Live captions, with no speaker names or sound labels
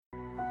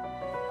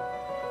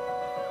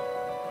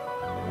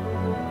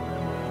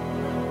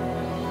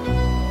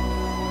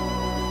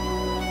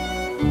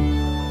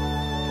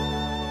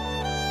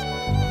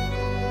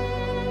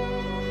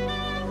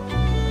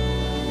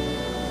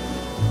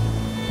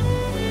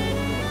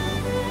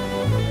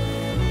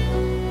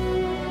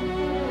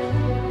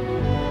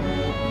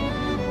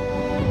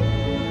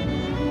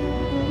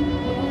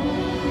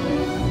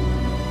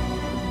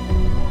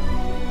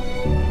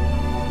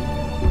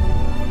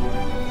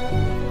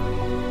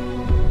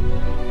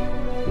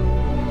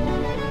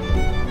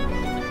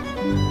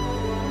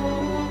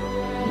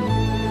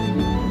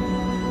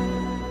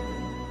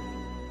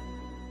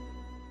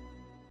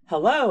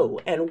Hello,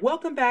 and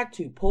welcome back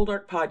to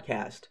Poldark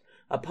Podcast,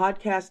 a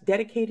podcast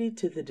dedicated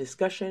to the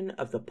discussion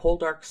of the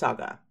Poldark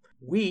Saga.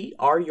 We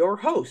are your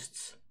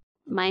hosts.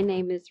 My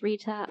name is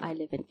Rita, I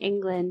live in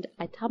England,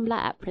 I Tumblr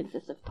at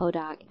Princess of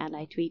Poldark, and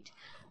I tweet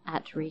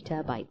at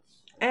Rita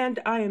Bites. And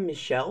I am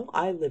Michelle,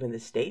 I live in the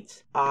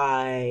States.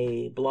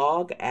 I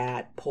blog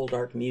at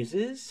Poldark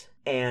Muses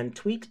and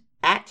tweet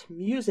at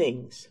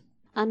Musings.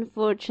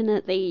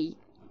 Unfortunately,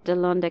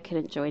 Delonda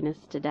couldn't join us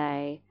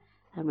today,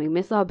 and we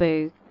miss our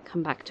boo.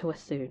 Come back to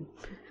us soon.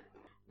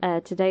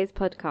 Today's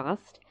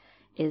podcast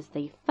is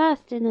the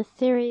first in a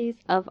series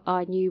of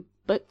our new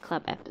book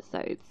club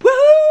episodes.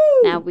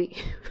 Woohoo! Now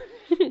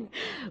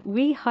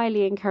we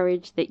highly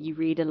encourage that you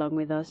read along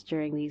with us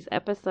during these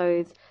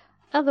episodes,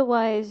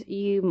 otherwise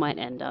you might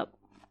end up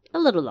a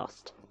little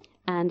lost,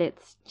 and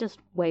it's just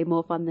way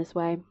more fun this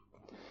way.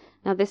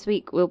 Now this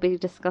week we'll be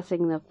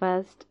discussing the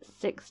first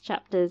 6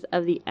 chapters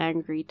of The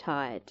Angry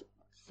Tide,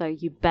 so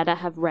you better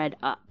have read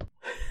up.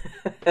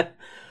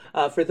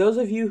 For those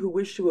of you who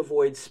wish to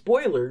avoid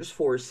spoilers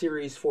for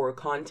Series 4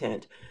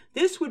 content,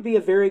 this would be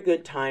a very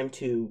good time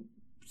to,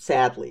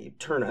 sadly,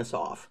 turn us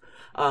off.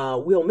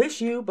 We'll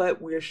miss you,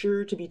 but we're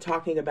sure to be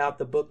talking about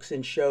the books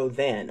and show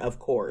then, of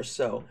course,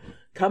 so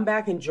come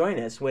back and join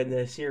us when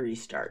the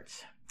series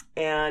starts.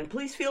 And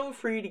please feel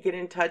free to get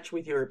in touch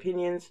with your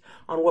opinions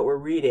on what we're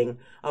reading.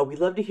 We'd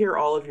love to hear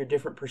all of your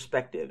different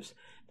perspectives,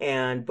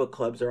 and book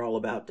clubs are all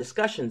about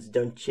discussions,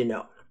 don't you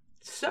know?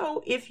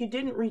 So, if you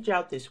didn't reach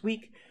out this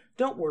week,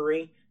 don't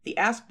worry, the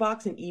Ask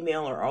Box and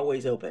email are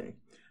always open.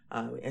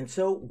 And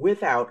so,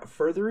 without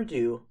further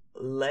ado,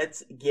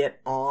 let's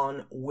get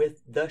on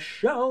with the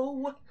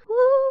show.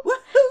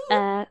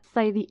 So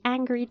The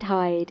Angry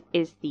Tide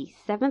is the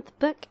 7th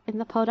book in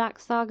the Poldark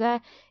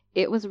Saga.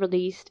 It was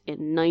released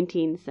in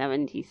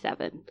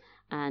 1977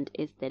 and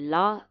is the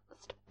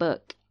last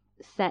book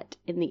set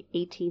in the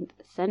 18th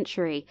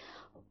century.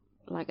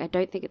 I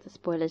don't think it's a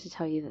spoiler to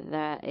tell you that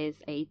there is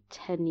a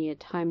 10-year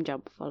time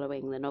jump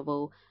following the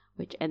novel,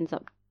 which ends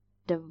up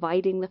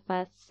dividing the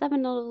first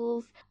 7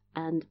 novels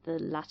and the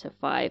latter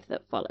 5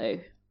 that follow.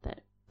 The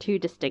 2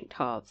 distinct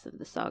halves of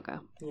the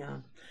saga. Yeah,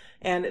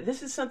 and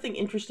this is something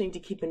interesting to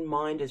keep in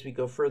mind as we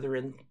go further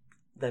in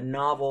the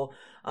novel,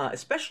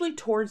 especially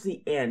towards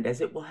the end,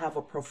 as it will have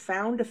a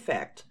profound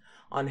effect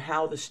on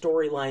how the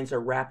storylines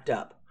are wrapped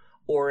up,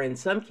 or in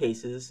some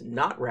cases,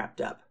 not wrapped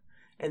up.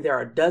 And there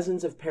are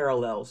dozens of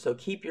parallels, so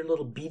keep your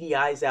little beady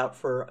eyes out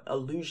for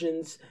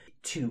allusions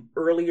to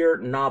earlier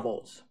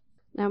novels.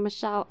 Now,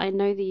 Michelle, I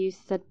know that you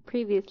said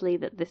previously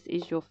that this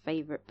is your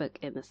favorite book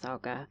in the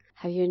saga.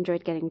 Have you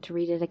enjoyed getting to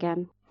read it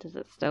again? Does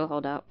it still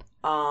hold up?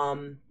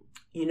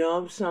 You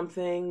know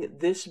something?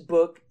 This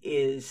book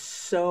is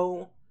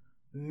so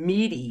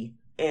meaty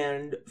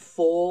and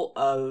full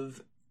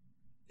of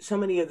so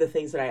many of the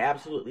things that I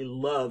absolutely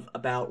love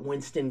about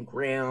Winston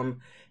Graham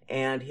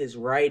and his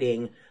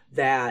writing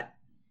that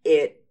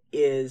it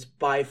is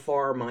by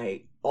far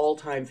my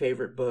all-time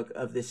favorite book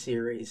of the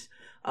series,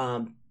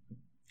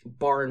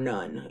 bar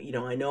none. You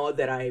know, I know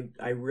that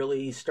I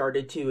really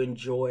started to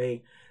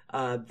enjoy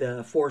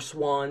the Four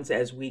Swans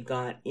as we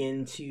got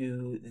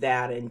into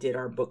that and did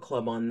our book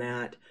club on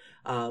that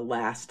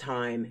last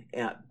time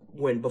it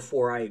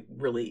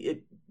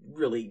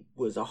really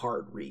was a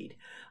hard read.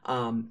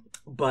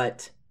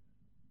 But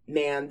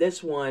man,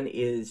 this one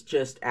is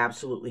just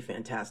absolutely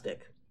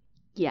fantastic.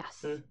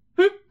 Yes.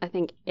 I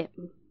think it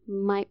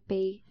might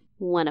be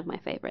one of my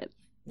favorites.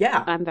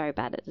 Yeah. I'm very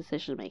bad at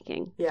decision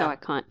making, Yeah. so I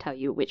can't tell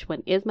you which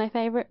one is my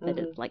favorite, but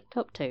it's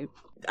top 2.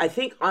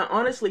 I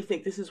honestly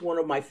think this is one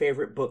of my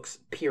favorite books,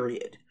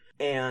 period.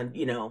 And,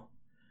 you know,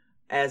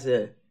 as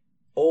a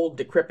old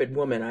decrepit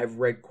woman, I've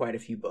read quite a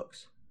few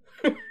books.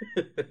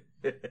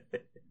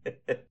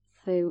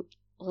 So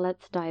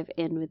let's dive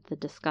in with the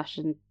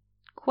discussion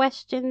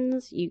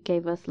questions. You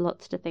gave us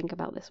lots to think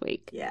about this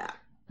week. Yeah.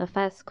 The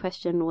first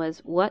question was,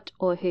 what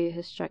or who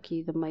has struck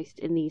you the most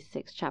in these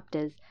 6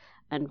 chapters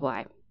and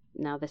why?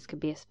 Now, this could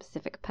be a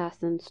specific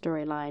person,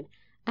 storyline,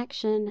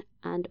 action,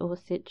 and or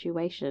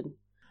situation.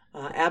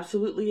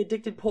 Absolutely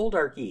Addicted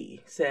Poldarchy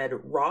said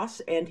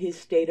Ross and his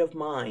state of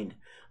mind,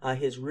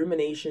 his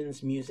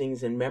ruminations,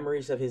 musings, and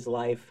memories of his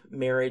life,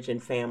 marriage,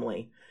 and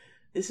family.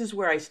 This is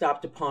where I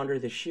stopped to ponder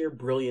the sheer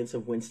brilliance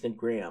of Winston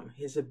Graham.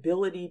 His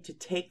ability to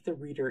take the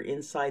reader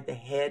inside the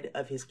head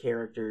of his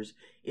characters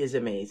is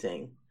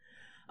amazing.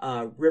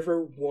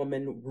 River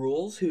Woman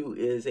Rules, who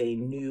is a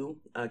new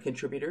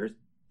contributor,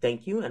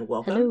 thank you and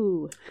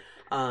welcome.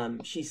 Hello.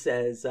 She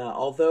says,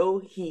 although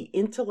he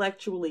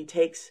intellectually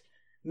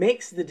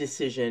makes the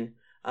decision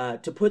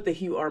to put the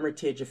Hugh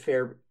Armitage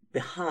affair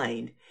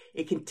behind,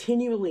 it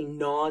continually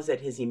gnaws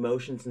at his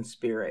emotions and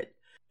spirit.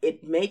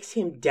 It makes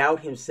him doubt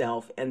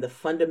himself and the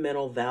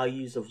fundamental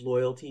values of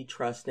loyalty,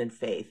 trust, and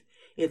faith.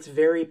 It's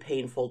very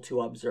painful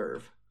to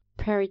observe.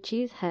 Prairie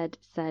Cheesehead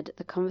said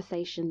the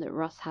conversation that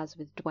Ross has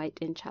with Dwight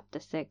in Chapter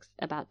 6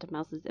 about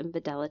Demelza's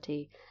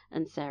infidelity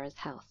and Sarah's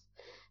health.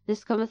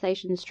 This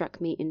conversation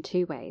struck me in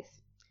 2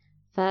 ways.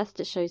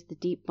 First, it shows the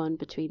deep bond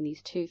between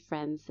these 2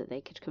 friends that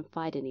they could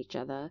confide in each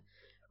other.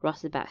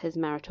 Ross about his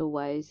marital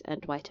woes,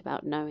 and Dwight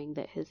about knowing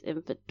that his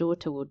infant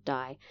daughter will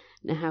die,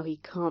 and how he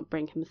can't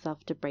bring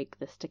himself to break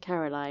this to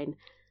Caroline.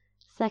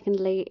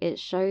 Secondly, it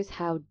shows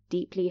how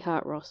deeply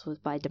hurt Ross was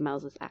by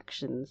Demelza's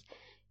actions,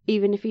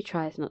 even if he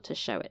tries not to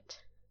show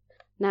it.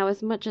 Now,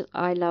 as much as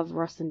I love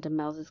Ross and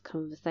Demelza's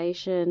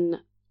conversation,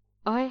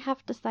 I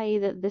have to say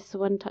that this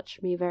one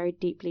touched me very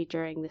deeply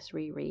during this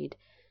reread.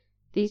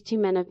 These two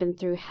men have been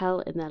through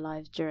hell in their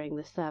lives during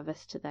the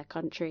service to their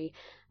country,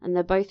 and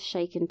they're both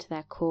shaken to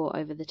their core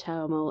over the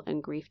turmoil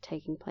and grief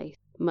taking place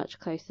much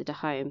closer to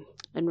home.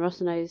 And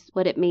Ross knows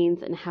what it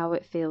means and how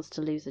it feels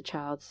to lose a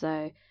child,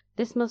 so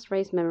this must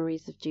raise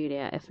memories of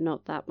Julia, if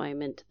not that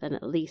moment, then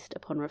at least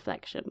upon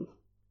reflection.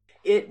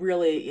 It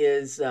really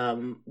is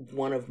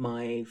one of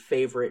my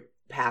favorite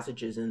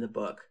passages in the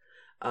book,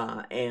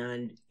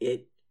 and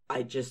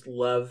I just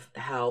love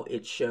how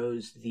it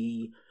shows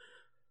the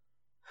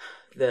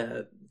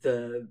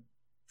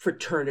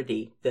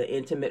fraternity, the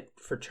intimate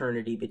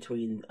fraternity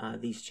between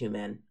these two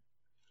men.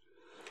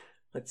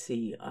 Let's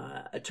see.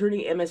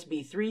 Attorney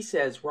MSB3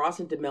 says Ross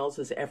and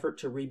Demelza's effort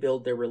to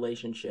rebuild their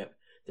relationship.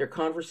 Their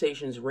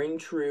conversations ring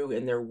true,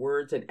 and their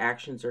words and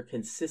actions are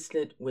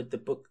consistent with the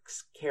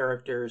book's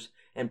characters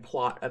and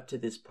plot up to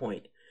this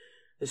point.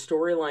 The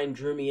storyline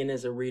drew me in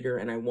as a reader,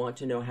 and I want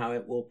to know how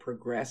it will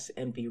progress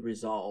and be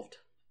resolved.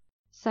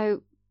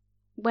 So,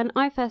 when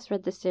I first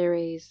read the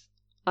series,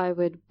 I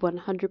would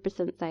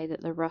 100% say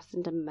that the Ross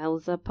and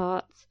Demelza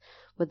parts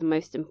were the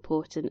most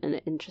important and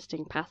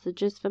interesting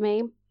passages for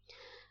me.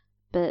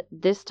 But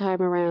this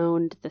time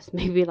around, this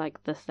may be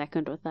like the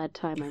second or third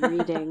time I'm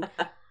reading,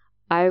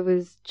 I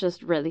was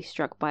just really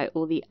struck by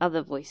all the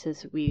other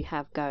voices we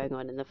have going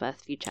on in the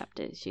first few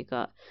chapters. You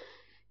got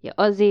your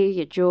Ozzy,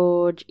 your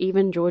George,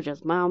 even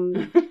George's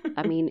mum.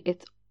 I mean,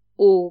 it's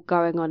all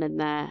going on in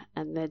there,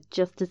 and they're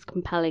just as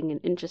compelling and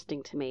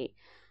interesting to me.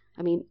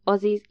 I mean,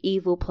 Ozzy's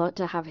evil plot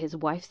to have his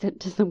wife sent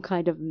to some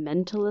kind of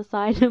mental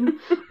asylum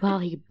while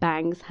he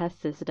bangs her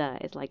sister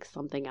is like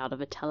something out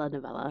of a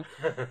telenovela.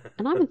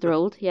 And I'm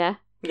enthralled, yeah.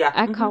 Yeah.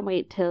 I can't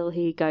wait till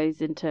he goes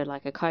into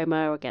like a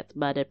coma or gets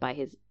murdered by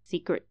his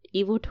secret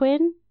evil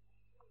twin.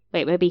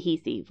 Wait, maybe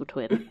he's the evil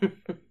twin.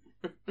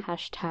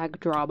 Hashtag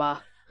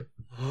drama.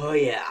 Oh,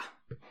 yeah.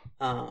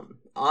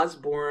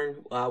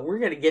 Osborn, we're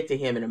going to get to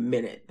him in a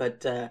minute,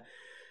 but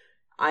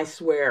I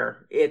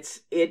swear, it's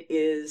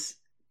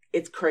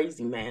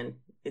crazy, man.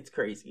 It's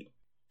crazy.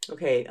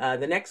 Okay,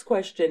 the next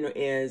question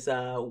is,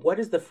 what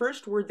is the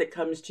first word that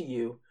comes to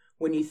you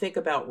when you think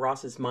about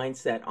Ross's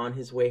mindset on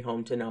his way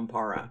home to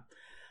Nampara?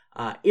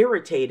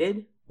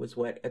 Irritated was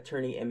what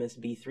attorney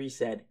MSB3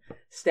 said.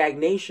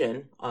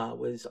 Stagnation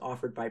was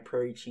offered by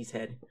Prairie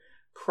Cheesehead.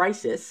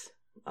 Crisis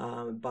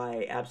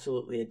by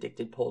Absolutely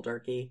Addicted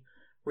Poldarchy.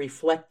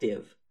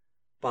 Reflective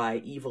by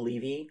Evil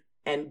Evie.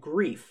 And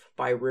Grief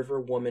by River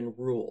Woman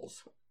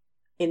Rules.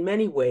 In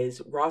many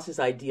ways, Ross is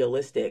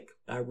idealistic,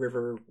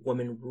 River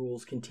Woman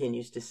Rules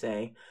continues to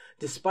say.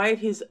 Despite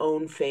his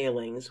own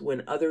failings,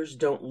 when others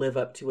don't live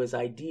up to his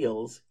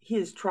ideals, he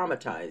is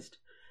traumatized.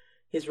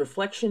 His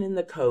reflection in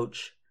the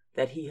coach,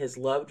 that he has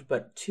loved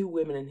but two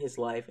women in his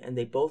life and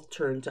they both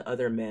turn to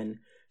other men,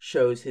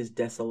 shows his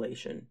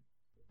desolation.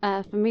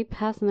 For me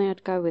personally,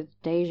 I'd go with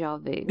deja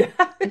vu.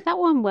 Is that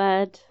one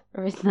word,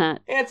 or is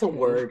that... It's a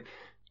word.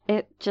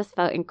 It just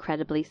felt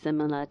incredibly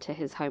similar to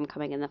his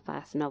homecoming in the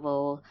first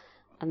novel,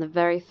 and the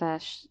very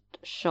first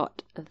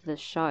shot of the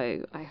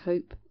show. I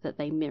hope that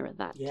they mirror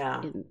that.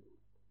 Yeah.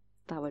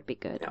 That would be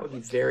good. That would be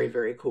very,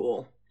 very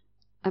cool.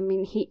 I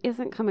mean, he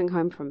isn't coming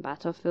home from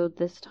Battlefield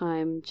this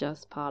time,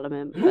 just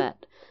Parliament,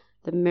 but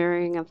the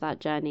mirroring of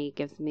that journey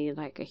gives me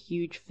like a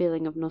huge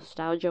feeling of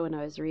nostalgia when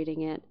I was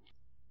reading it.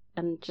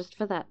 And just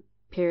for that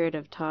period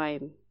of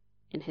time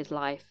in his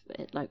life,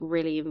 it like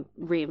really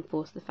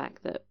reinforced the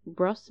fact that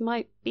Ross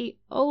might be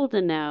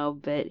older now,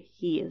 but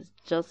he is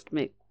just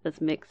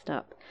as mixed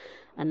up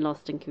and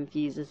lost and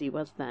confused as he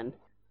was then.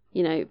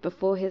 You know,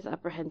 before his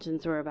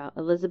apprehensions were about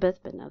Elizabeth,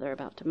 but now they're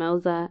about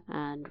Demelza,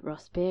 and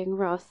Ross being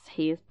Ross,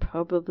 he is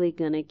probably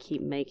gonna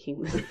keep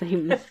making the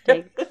same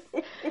mistakes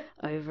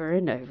over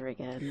and over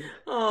again.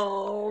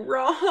 Oh,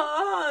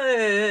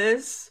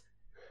 Ross!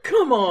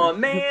 Come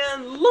on,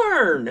 man,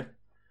 learn!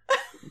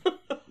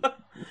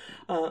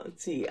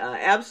 Let's see.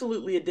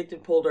 Absolutely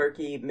Addicted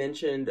Poldarchy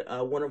mentioned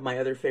one of my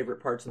other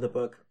favorite parts of the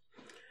book.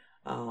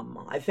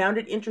 I found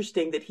it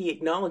interesting that he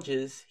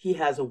acknowledges he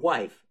has a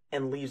wife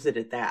and leaves it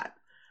at that.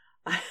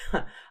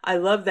 I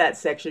love that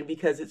section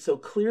because it so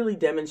clearly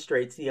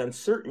demonstrates the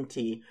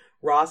uncertainty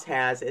Ross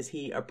has as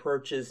he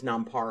approaches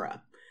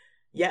Nampara.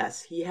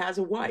 Yes, he has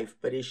a wife,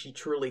 but is she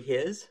truly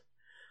his?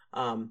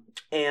 Attorney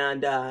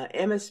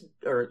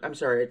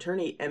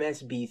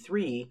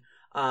MSB3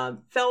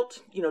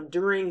 felt,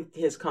 during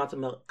his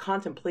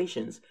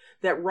contemplations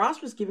that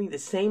Ross was giving the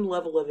same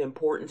level of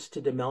importance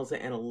to Demelza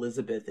and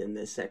Elizabeth in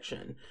this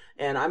section.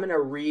 And I'm going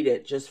to read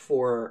it just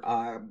so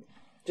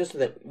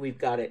that we've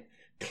got it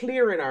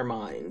clear in our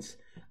minds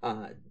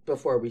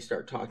before we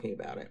start talking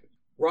about it.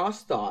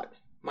 Ross thought,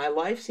 "My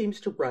life seems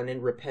to run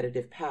in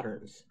repetitive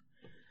patterns.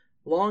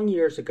 Long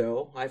years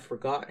ago, I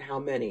forgot how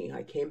many,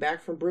 I came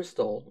back from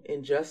Bristol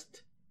in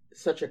just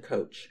such a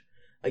coach,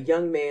 a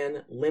young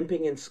man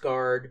limping and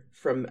scarred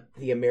from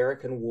the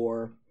American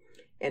War,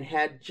 and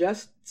had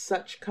just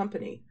such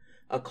company,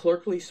 a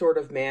clerkly sort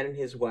of man and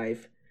his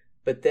wife,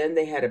 but then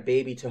they had a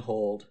baby to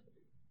hold,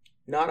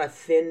 not a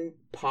thin,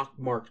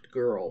 pock-marked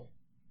girl.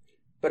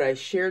 But I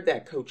shared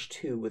that coach,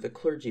 too, with a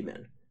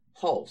clergyman,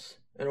 Hulse,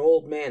 an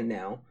old man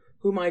now,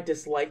 whom I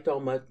disliked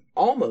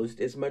almost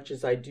as much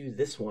as I do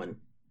this one.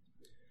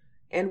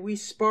 And we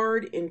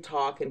sparred in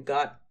talk and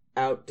got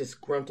out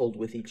disgruntled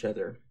with each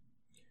other.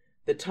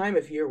 The time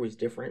of year was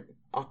different,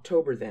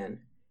 October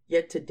then,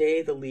 yet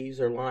today the leaves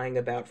are lying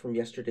about from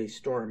yesterday's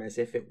storm as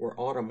if it were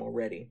autumn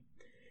already.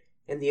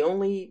 And the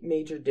only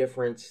major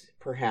difference,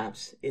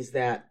 perhaps, is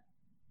that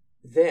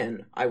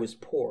then I was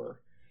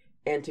poor,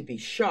 and to be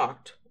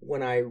shocked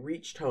when I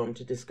reached home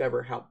to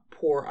discover how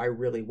poor I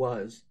really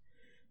was.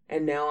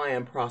 And now I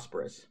am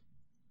prosperous.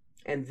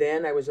 And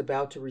then I was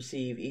about to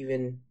receive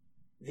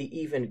the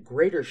even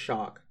greater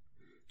shock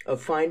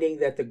of finding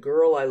that the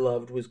girl I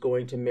loved was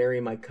going to marry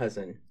my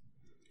cousin.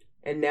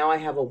 And now I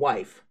have a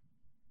wife.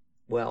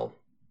 Well,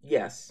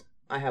 yes,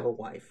 I have a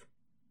wife.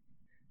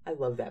 I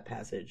love that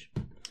passage.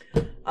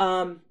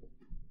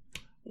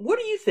 What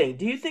do you think?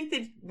 Do you think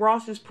that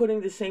Ross is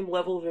putting the same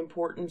level of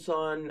importance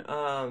on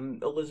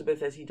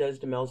Elizabeth as he does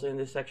Demelza in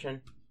this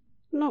section?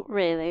 Not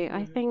really.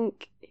 I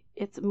think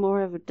it's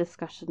more of a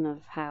discussion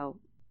of how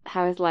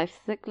his life's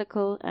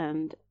cyclical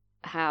and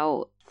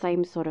how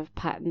same sort of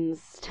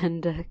patterns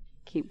tend to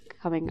keep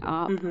coming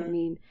up. I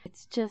mean,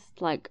 it's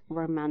just like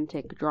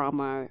romantic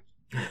drama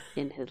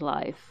in his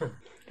life.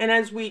 And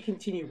as we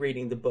continue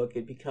reading the book,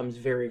 it becomes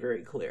very,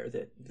 very clear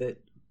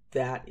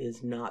that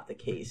is not the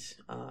case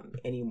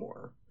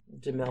anymore.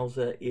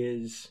 Demelza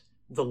is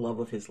the love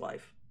of his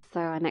life.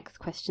 So our next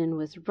question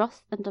was,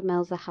 Ross and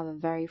Demelza have a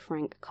very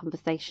frank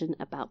conversation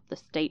about the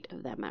state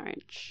of their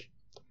marriage.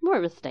 More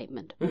of a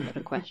statement than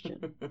a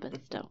question,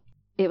 but still.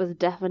 It was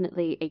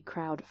definitely a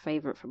crowd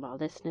favourite from our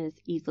listeners.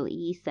 Easily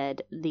E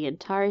said, the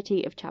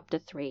entirety of chapter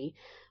 3,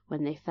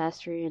 when they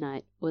first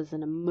reunite, was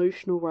an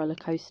emotional roller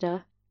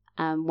coaster.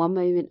 One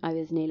moment I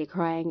was nearly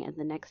crying, and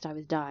the next I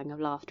was dying of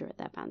laughter at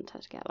their banter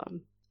together.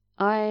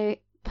 I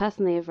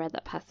personally have read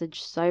that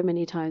passage so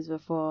many times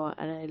before,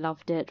 and I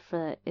loved it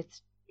for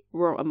its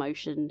raw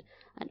emotion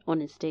and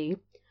honesty.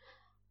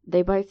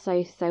 They both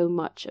say so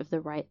much of the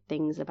right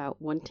things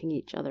about wanting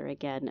each other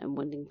again and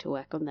wanting to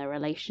work on their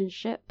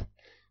relationship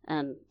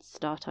and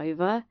start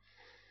over.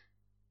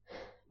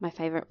 My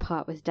favourite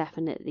part was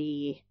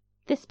definitely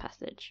this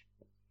passage.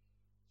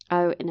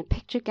 Oh, in a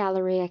picture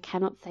gallery, I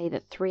cannot say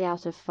that 3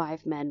 out of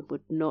 5 men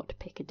would not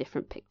pick a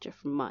different picture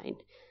from mine.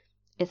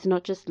 It's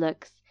not just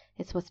looks,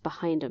 it's what's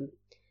behind them.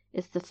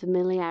 It's the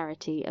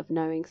familiarity of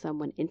knowing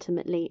someone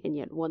intimately and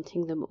yet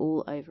wanting them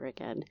all over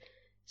again.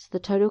 It's the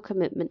total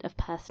commitment of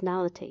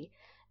personality.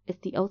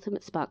 It's the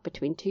ultimate spark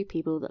between two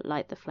people that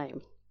light the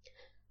flame.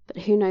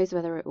 But who knows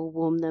whether it will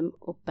warm them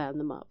or burn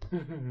them up.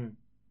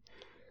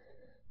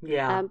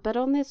 Yeah. But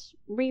on this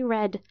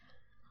reread,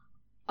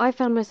 I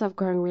found myself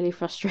growing really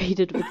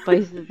frustrated with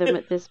both of them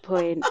at this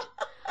point.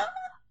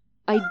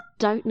 I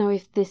don't know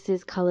if this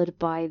is coloured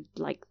by,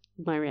 like,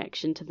 my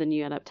reaction to the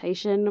new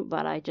adaptation,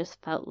 but I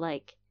just felt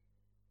like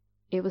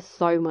it was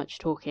so much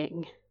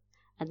talking.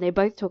 And they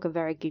both talk a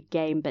very good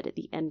game, but at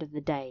the end of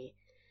the day,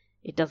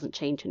 it doesn't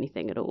change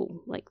anything at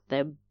all. Like,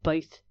 they're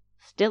both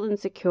still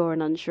insecure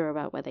and unsure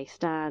about where they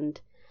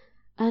stand.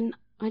 And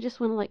I just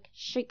want to, like,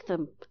 shake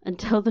them and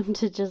tell them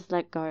to just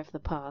let go of the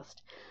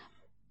past.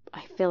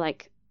 I feel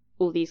like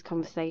all these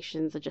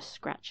conversations are just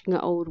scratching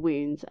at old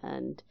wounds,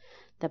 and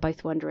they're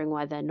both wondering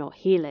why they're not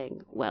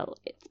healing. Well,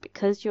 it's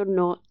because you're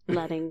not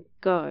letting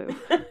go.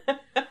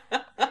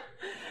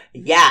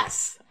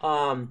 Yes.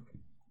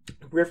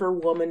 River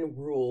Woman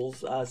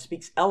Rules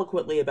speaks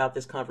eloquently about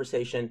this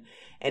conversation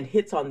and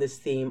hits on this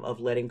theme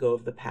of letting go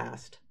of the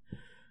past.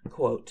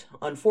 Quote,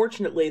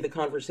 unfortunately, the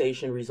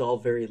conversation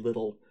resolved very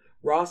little.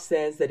 Ross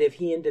says that if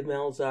he and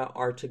Demelza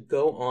are to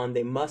go on,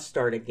 they must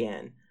start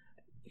again.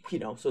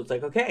 So it's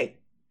like, okay,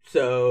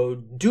 so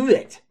do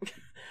it.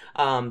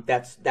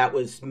 That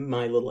was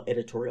my little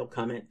editorial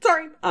comment.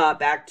 Sorry.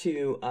 Back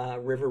to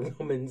River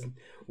Woman's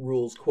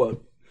Rules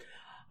quote.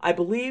 I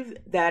believe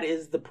that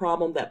is the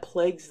problem that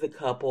plagues the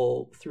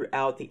couple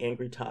throughout The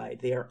Angry Tide.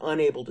 They are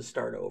unable to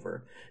start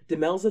over.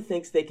 Demelza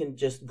thinks they can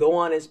just go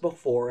on as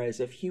before, as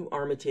if Hugh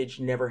Armitage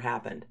never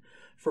happened.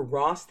 For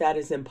Ross, that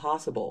is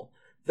impossible.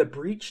 The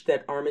breach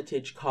that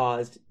Armitage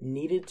caused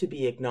needed to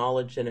be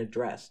acknowledged and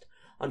addressed.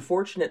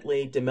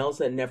 Unfortunately,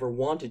 Demelza never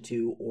wanted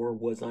to, or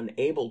was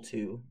unable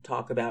to,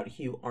 talk about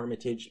Hugh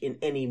Armitage in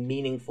any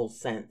meaningful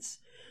sense.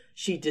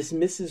 She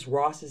dismisses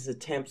Ross's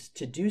attempts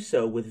to do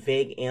so with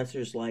vague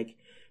answers like,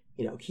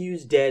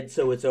 Hugh's dead,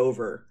 so it's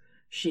over.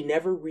 She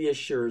never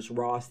reassures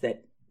Ross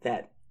that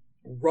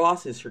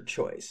Ross is her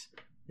choice,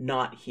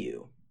 not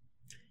Hugh.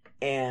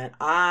 And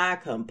I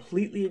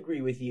completely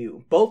agree with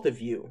you, both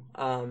of you,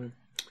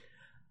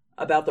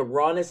 about the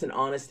rawness and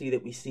honesty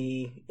that we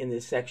see in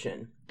this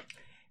section.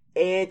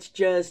 It's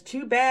just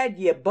too bad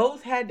you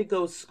both had to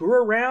go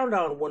screw around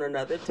on one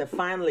another to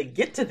finally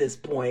get to this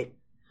point.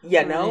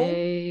 You know?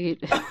 Right.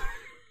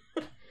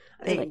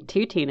 They're like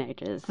two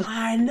teenagers.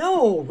 I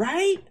know,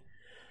 right?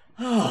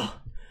 Oh.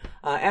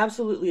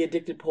 Absolutely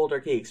Addicted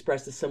Poldarchy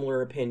expressed a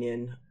similar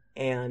opinion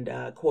and,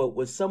 quote,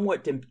 was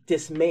somewhat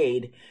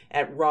dismayed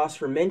at Ross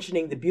for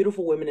mentioning the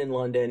beautiful women in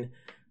London,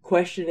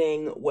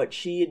 questioning what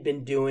she had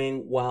been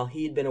doing while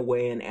he'd been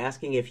away, and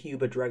asking if Hugh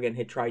Bedruggan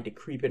had tried to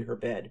creep in her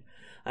bed.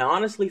 I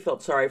honestly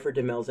felt sorry for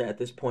Demelza at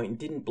this point and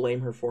didn't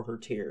blame her for her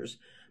tears.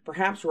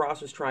 Perhaps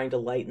Ross was trying to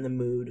lighten the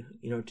mood,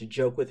 to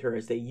joke with her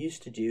as they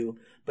used to do,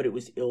 but it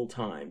was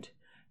ill-timed.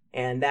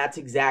 And that's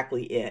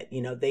exactly it.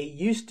 They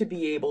used to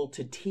be able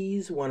to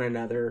tease one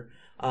another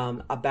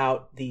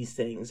about these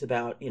things,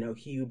 about,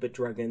 Hugh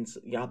Bedruggan's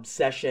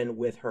obsession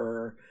with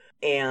her.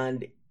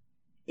 And,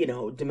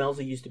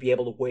 Demelza used to be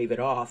able to wave it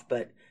off.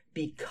 But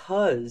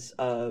because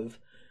of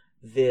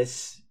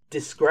this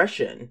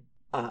discretion,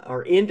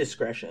 or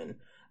indiscretion,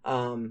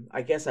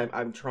 I guess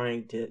I'm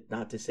trying to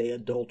not to say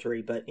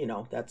adultery, but,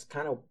 that's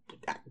kind of,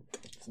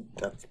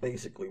 that's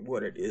basically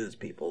what it is,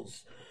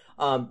 people's.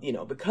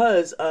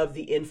 Because of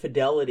the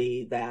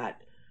infidelity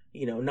that,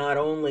 not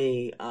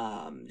only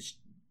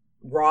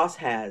Ross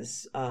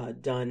has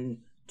done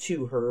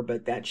to her,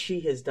 but that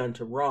she has done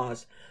to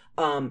Ross,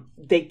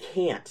 they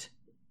can't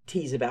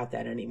tease about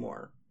that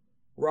anymore.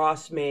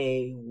 Ross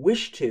may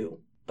wish to,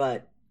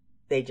 but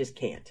they just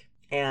can't.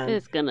 And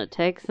it's gonna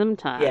take some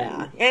time.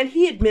 Yeah, and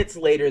he admits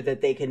later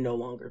that they can no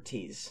longer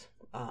tease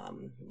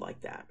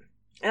like that.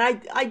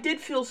 And I did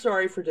feel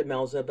sorry for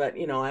Demelza, but,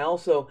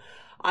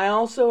 I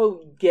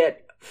also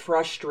get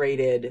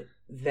frustrated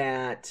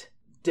that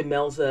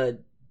Demelza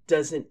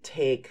doesn't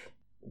take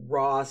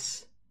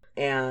Ross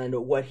and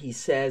what he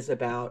says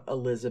about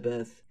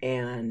Elizabeth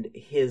and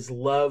his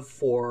love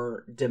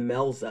for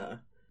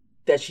Demelza,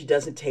 that she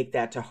doesn't take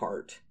that to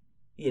heart.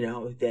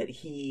 That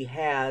he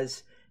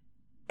has,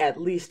 at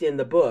least in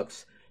the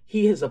books,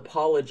 he has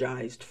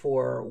apologized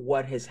for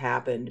what has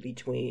happened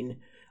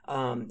between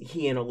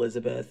he and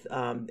Elizabeth,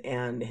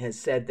 and has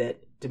said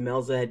that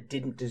Demelza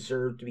didn't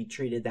deserve to be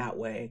treated that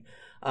way.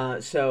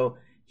 So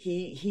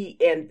he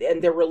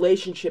and their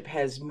relationship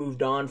has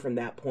moved on from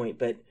that point,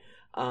 but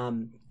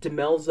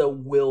Demelza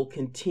will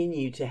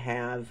continue to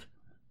have,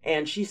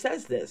 and she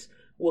says this,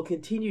 will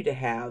continue to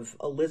have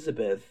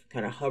Elizabeth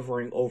kind of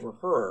hovering over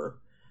her,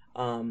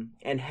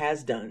 and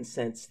has done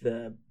since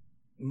the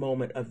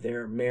moment of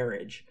their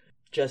marriage,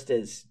 just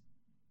as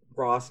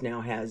Ross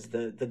now has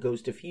the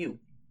ghost of Hugh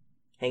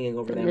hanging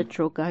over them.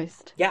 Literal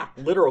ghost. Yeah,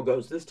 literal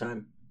ghost this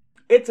time.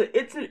 It's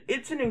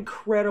an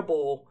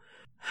incredible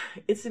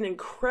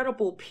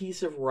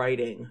piece of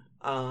writing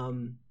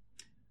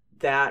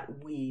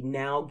that we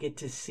now get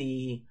to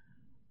see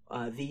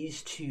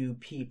these two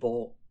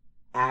people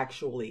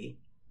actually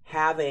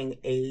having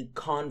a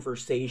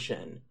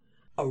conversation,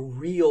 a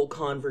real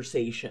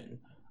conversation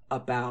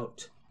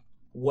about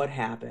what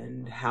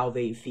happened, how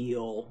they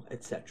feel,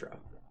 etc.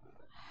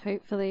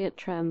 Hopefully it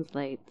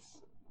translates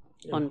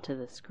onto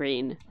the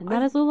screen. And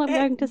that is all I'm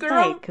going to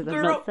say, because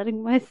I'm not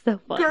setting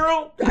myself up.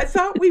 Girl, I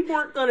thought we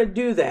weren't going to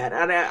do that.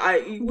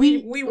 And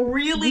we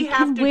really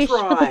have to wish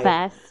try. For the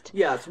best.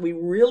 Yes, we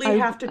really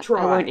have to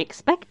try. I won't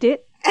expect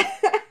it.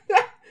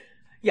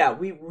 Yeah,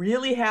 we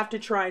really have to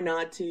try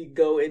not to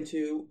go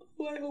into,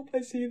 I hope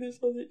I see this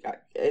on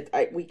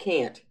the... we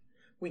can't.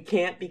 We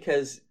can't,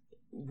 because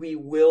we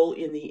will,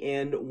 in the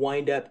end,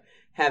 wind up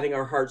having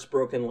our hearts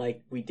broken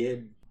like we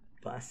did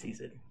last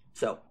season.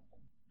 So...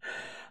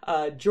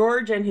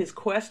 George and his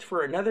quest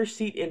for another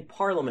seat in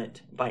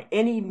Parliament by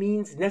any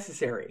means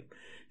necessary.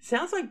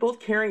 Sounds like both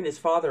Carrie and his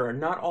father are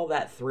not all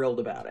that thrilled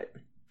about it.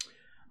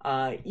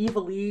 Eva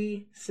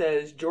Lee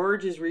says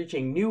George is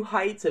reaching new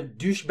heights of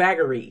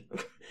douchebaggery,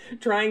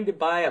 trying to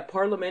buy a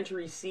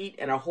parliamentary seat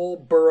and a whole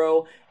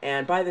borough,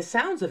 and by the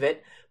sounds of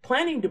it,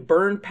 planning to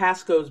burn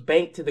Pascoe's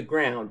bank to the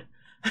ground.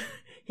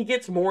 He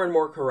gets more and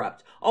more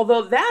corrupt.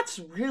 Although that's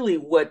really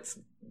what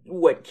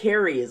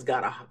Carrie has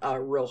got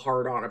a real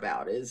hard on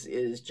about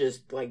is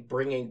just like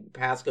bringing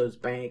Pascoe's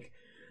bank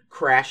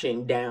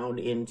crashing down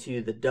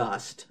into the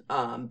dust.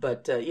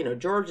 But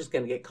George is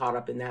going to get caught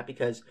up in that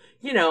because,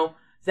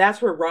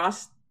 that's where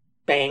Ross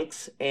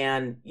banks,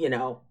 and,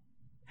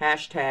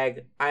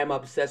 hashtag I'm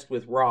obsessed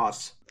with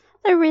Ross.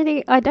 So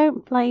really, I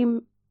don't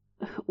blame,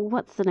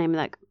 what's the name of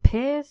that?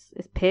 Pierce?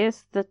 Is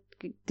Pierce the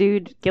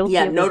dude guilty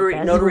of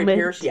Notary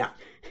Pierce, yeah.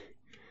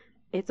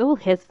 It's all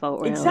his fault,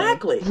 really.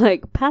 Exactly.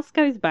 Like,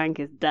 Pascoe's bank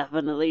is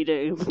definitely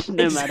doomed,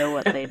 no matter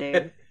what they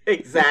do.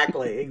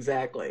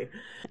 Exactly.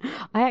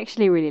 I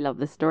actually really love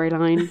the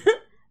storyline.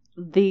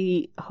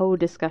 The whole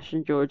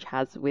discussion George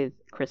has with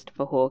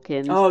Christopher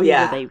Hawkins. Oh,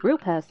 yeah. He was a real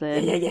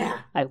person. Yeah.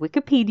 I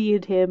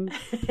Wikipedia'd him.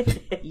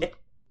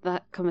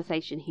 That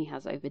conversation he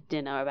has over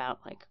dinner about,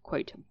 like,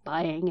 quote,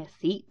 buying a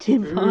seat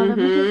in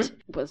Parliament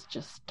was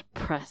just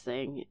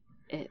depressing.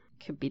 It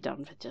could be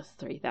done for just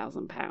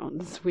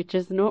 £3,000, which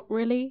is not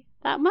really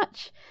that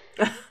much.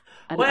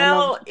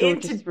 Well, in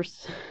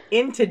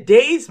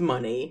today's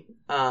money,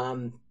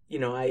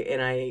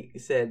 I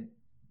said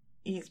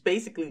he's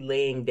basically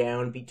laying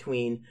down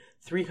between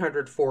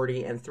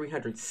 340 and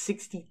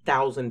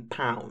 360,000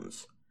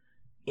 pounds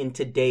in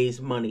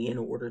today's money in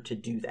order to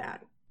do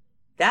that.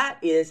 That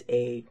is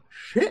a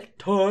shit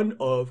ton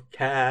of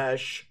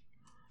cash.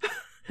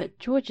 But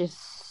George is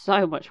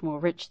so much more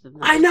rich than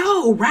that. I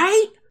know,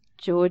 right?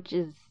 George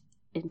is,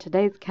 in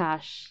today's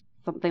cash,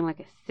 something like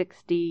a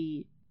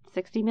 60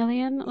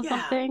 million or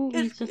something.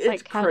 He's just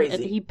like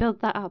crazy. He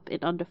built that up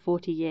in under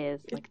 40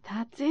 years. Like,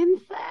 that's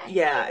insane.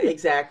 Yeah,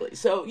 exactly.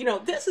 So,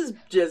 this is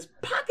just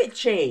pocket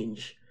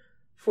change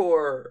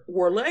for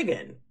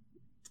Warlegan.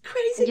 It's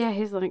crazy. Yeah,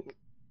 he's like,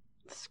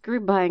 screw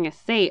buying a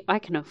seat. I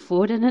can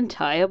afford an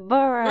entire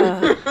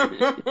borough.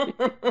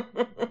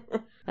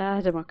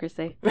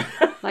 Democracy.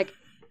 Like,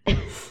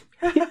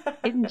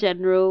 in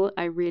general,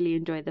 I really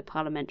enjoy the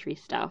parliamentary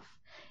stuff.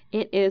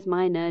 It is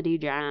my nerdy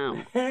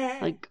jam.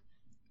 Like,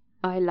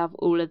 I love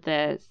all of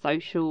the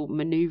social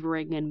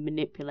maneuvering and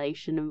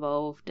manipulation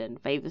involved and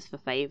favors for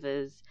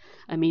favors.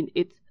 I mean,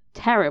 it's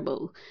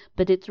terrible,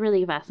 but it's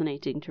really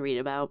fascinating to read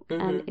about.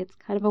 Mm-hmm. And it's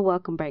kind of a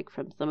welcome break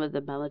from some of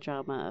the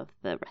melodrama of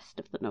the rest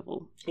of the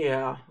novel.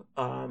 Yeah.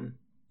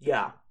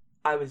 Yeah.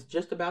 I was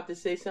just about to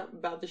say something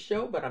about the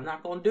show, but I'm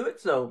not going to do it,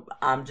 so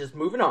I'm just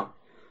moving on.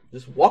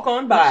 Just walk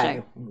on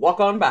by. Walk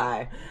on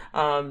by.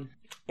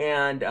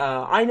 And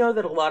I know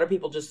that a lot of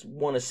people just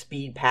want to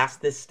speed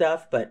past this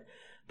stuff, but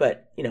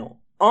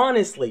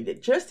honestly,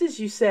 just as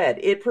you said,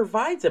 it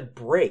provides a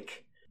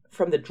break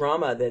from the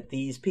drama that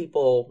these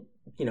people,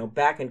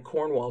 back in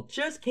Cornwall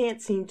just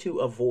can't seem to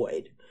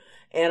avoid.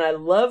 And I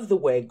love the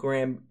way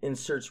Graham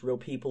inserts real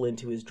people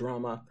into his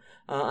drama.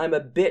 I'm a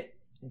bit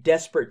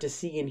desperate to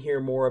see and hear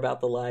more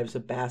about the lives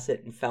of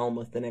Bassett and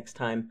Falmouth the next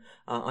time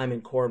I'm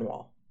in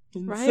Cornwall.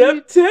 In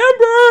September!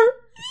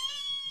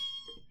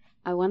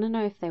 I want to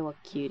know if they were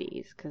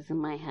cuties, because in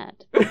my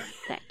head,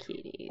 they're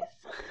cuties.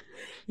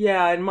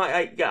 Yeah, and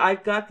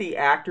I've got the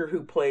actor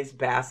who plays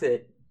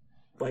Bassett,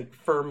 like,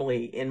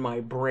 firmly in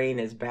my brain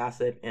as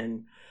Bassett,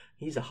 and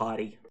he's a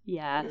hottie.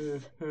 Yes.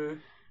 Mm-hmm.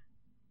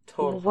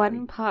 Total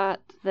One hottie.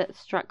 part that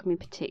struck me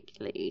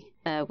particularly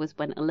was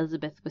when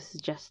Elizabeth was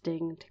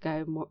suggesting to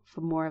go for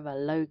more of a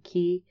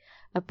low-key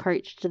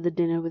approach to the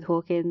dinner with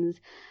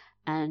Hawkins,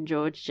 and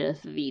George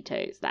just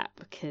vetoes that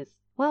because,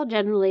 well,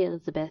 generally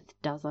Elizabeth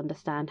does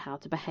understand how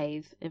to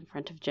behave in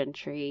front of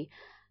gentry.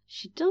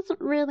 She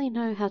doesn't really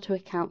know how to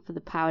account for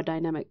the power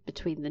dynamic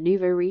between the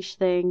nouveau riche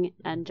thing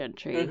and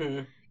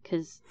gentry,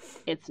 because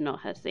it's not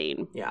her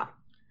scene. Yeah.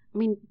 I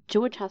mean,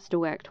 George has to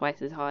work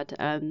twice as hard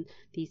to earn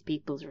these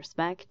people's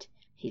respect.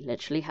 He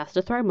literally has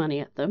to throw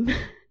money at them.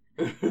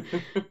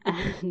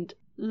 And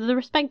the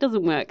respect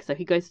doesn't work, so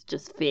he goes to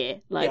just fear.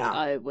 Like, yeah.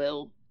 I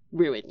will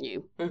ruin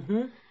you.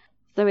 Mm-hmm.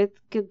 So it's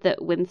good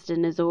that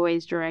Winston is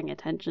always drawing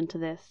attention to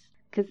this,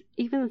 because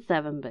even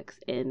 7 books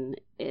in,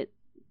 it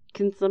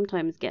can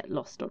sometimes get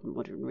lost on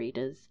modern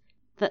readers,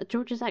 that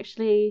George is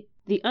actually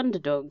the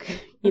underdog,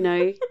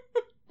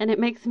 and it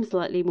makes him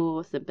slightly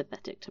more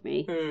sympathetic to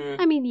me.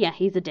 I mean, yeah,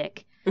 he's a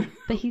dick,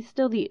 but he's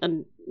still he's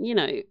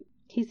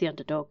the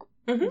underdog.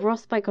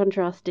 Ross, by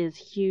contrast, is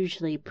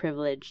hugely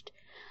privileged,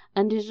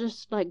 and is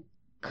just, like,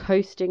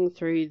 coasting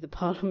through the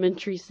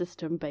parliamentary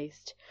system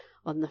based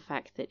on the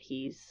fact that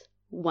he's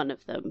one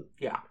of them.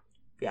 Yeah.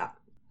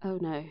 Oh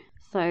no.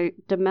 So,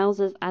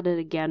 Demelza's at it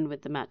again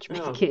with the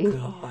matchmaking.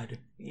 Oh god.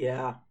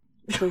 Yeah.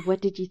 So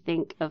what did you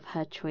think of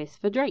her choice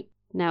for Drake?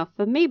 Now,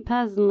 for me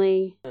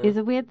personally, is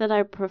it weird that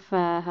I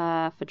prefer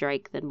her for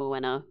Drake than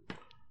Morwenna?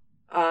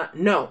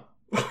 No.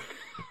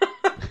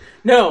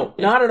 No,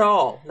 not at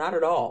all. Not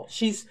at all.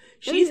 She's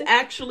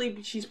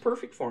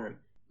perfect for him.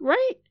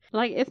 Right?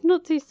 Like, it's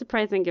not too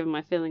surprising given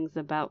my feelings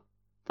about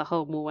the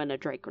whole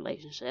Morwenna-Drake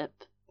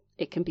relationship.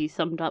 It can be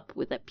summed up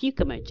with a puke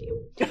emoji.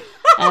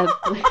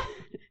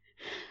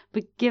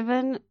 But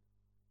given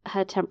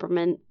her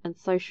temperament and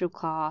social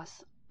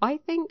class, I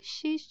think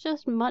she's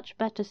just much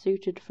better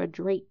suited for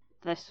Drake.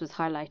 This was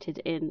highlighted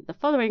in the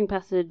following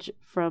passage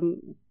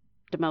from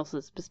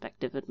Demelza's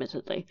perspective,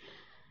 admittedly.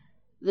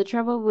 The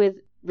trouble with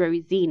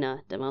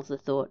Rosina, Demelza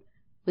thought,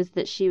 was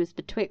that she was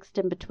betwixt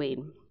and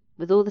between.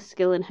 With all the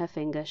skill in her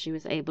finger, she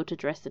was able to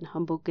dress in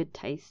humble good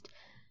taste.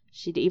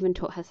 She'd even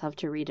taught herself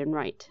to read and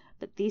write.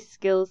 But these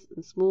skills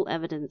and small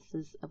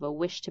evidences of a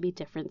wish to be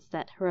different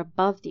set her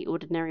above the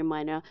ordinary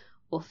miner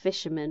or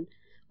fisherman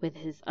with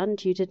his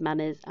untutored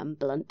manners and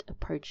blunt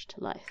approach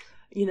to life.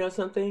 You know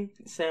something?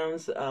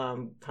 Sounds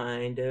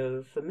kind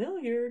of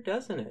familiar,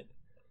 doesn't it?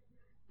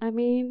 I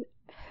mean,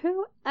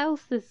 who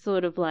else is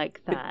sort of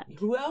like that?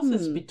 Who else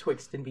is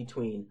betwixt and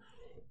between?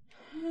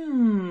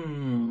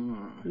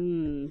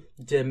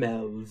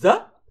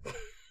 Demelza?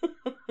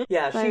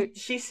 Yeah, so,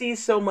 she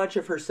sees so much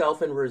of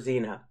herself in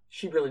Rosina.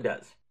 She really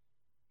does.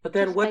 But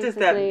then what does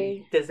that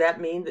mean? Does that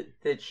mean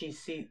that she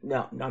sees...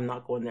 No, I'm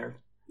not going there.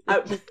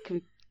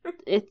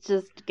 It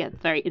just gets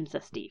very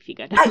incesty if you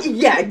go down.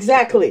 Yeah,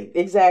 exactly.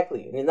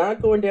 You're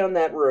not going down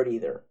that road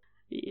either.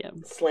 Yeah.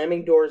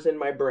 Slamming doors in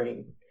my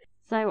brain.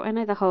 So I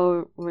know the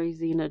whole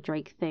Rosina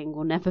Drake thing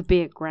will never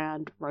be a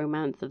grand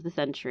romance of the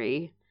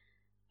century.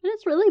 But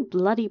it's really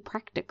bloody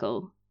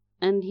practical.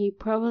 And he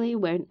probably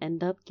won't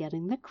end up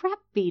getting the crap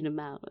beaten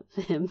out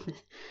of him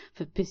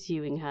for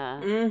pursuing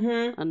her.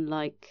 Mm-hmm.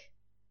 Unlike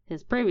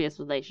his previous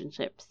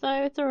relationship. So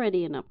it's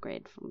already an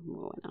upgrade from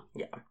Rowena.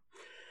 Yeah.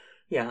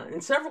 Yeah,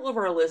 and several of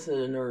our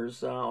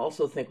listeners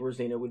also think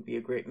Rosina would be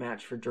a great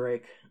match for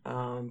Drake.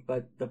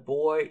 But the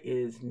boy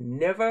is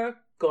never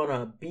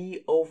gonna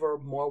be over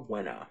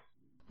Morwenna.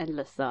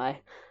 Endless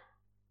sigh.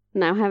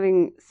 Now,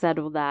 having said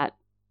all that,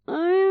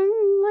 I'm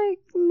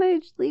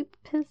mostly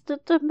pissed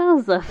at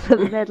Demelza for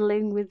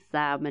meddling with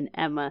Sam and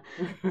Emma.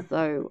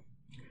 So,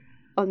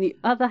 on the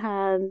other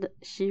hand,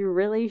 she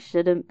really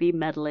shouldn't be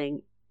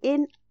meddling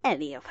in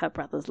any of her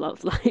brother's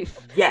love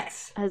life.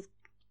 Yes. As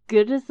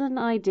good as an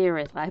idea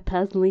as I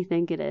personally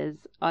think it is,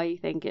 I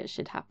think it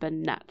should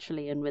happen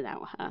naturally and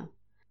without her.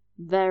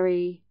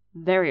 Very,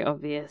 very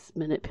obvious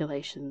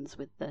manipulations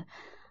with the,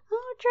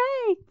 "Oh,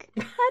 Drake,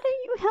 why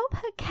don't you help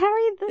her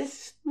carry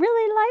this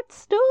really light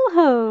stool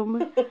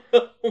home?"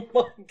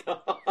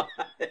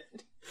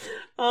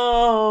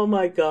 Oh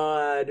my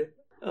god.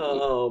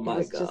 Oh my god. It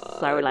was just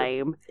so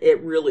lame.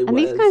 It really was. And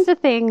these kinds of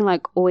things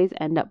always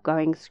end up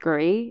going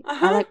screwy.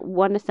 Uh-huh. I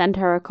want to send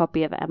her a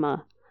copy of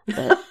Emma,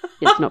 but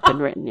it's not been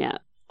written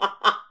yet.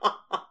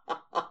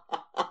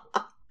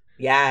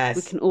 Yes.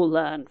 We can all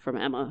learn from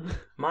Emma.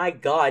 My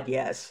god,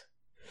 yes.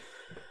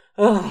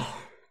 Oh.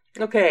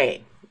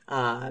 Okay.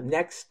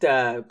 Next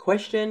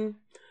question.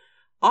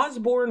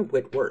 Osborne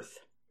Whitworth.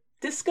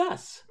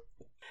 Discuss.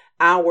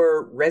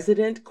 Our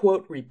resident,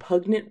 quote,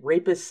 repugnant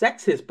rapist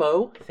sex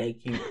hippo,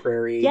 thank you,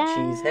 Prairie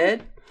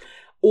Cheesehead,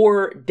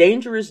 or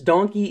dangerous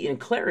donkey in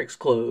cleric's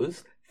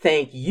clothes,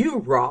 thank you,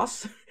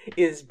 Ross,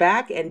 is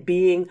back and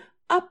being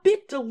a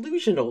bit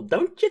delusional,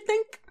 don't you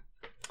think?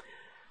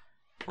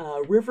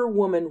 River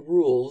Woman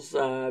Rules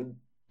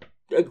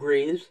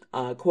agrees,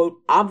 quote,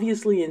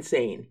 obviously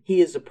insane.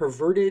 He is a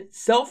perverted,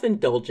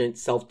 self-indulgent,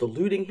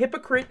 self-deluding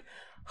hypocrite,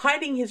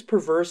 hiding his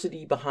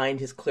perversity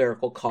behind his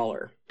clerical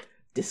collar.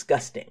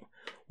 Disgusting.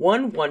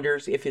 One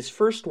wonders if his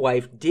first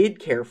wife did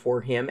care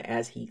for him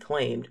as he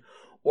claimed,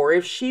 or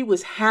if she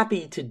was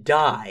happy to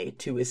die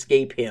to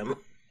escape him.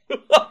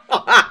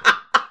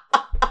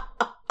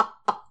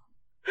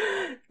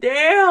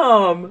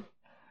 Damn!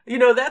 You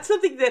know, that's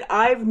something that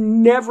I've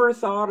never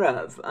thought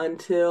of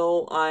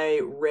until I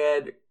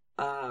read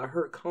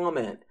her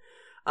comment.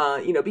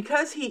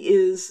 Because he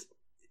is,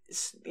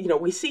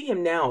 we see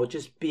him now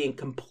just being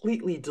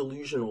completely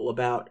delusional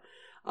about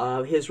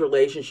his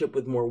relationship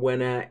with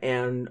Morwenna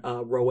and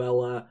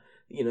Rowella,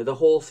 the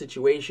whole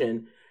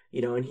situation,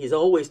 and he's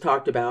always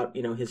talked about,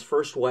 his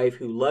first wife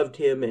who loved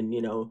him and,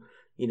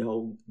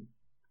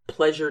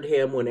 pleasured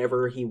him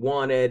whenever he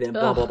wanted and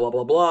blah, blah, blah,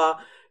 blah, blah.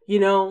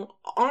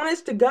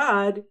 Honest to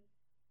God,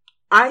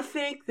 I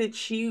think that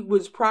she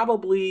was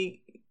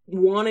probably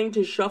wanting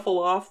to shuffle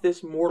off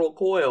this mortal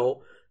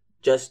coil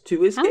just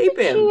to escape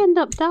him. How did she end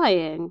up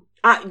dying?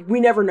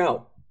 We never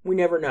know. We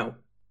never know.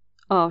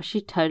 Oh,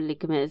 she totally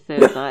committed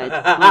suicide.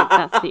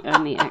 That's the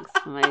only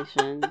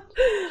explanation.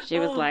 She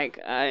was like,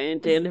 I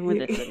ain't dealing with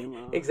this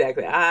anymore.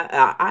 Exactly.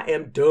 I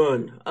am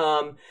done.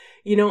 And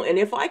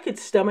if I could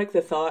stomach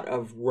the thought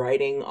of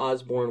writing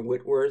Osborne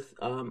Whitworth,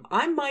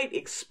 I might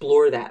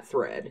explore that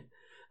thread.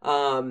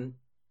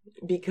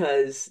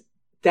 Because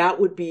that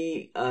would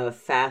be a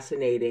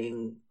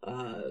fascinating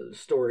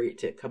story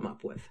to come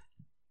up with.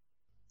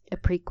 A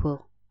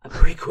prequel. A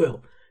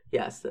prequel.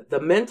 Yes. The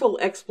mental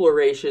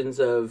explorations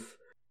of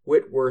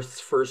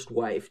Whitworth's first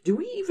wife. Do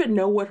we even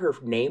know what her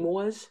name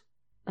was?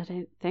 I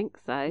don't think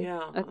so.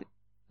 Yeah.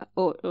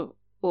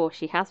 Or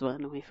she has one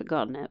and we've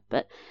forgotten it.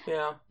 But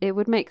yeah, it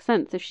would make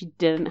sense if she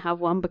didn't have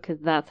one because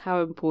that's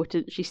how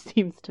important she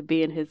seems to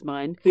be in his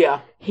mind.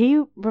 Yeah.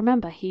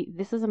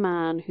 This is a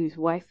man whose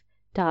wife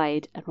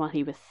died and while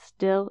he was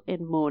still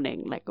in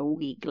mourning, like a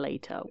week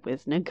later,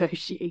 was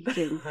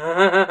negotiating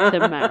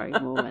to marry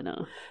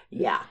Morwenna.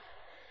 Yeah.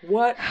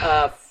 What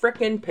a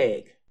frickin'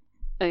 pig.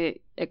 I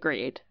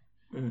agreed.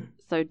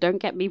 So don't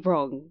get me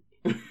wrong.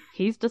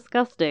 He's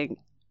disgusting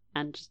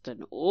and just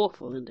an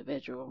awful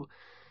individual.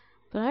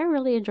 But I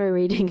really enjoy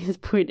reading his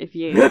point of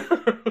view.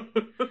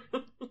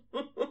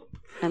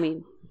 I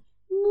mean,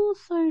 more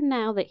so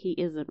now that he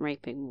isn't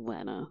raping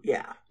Morwenna.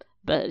 Yeah.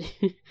 But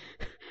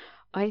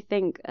I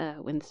think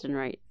Winston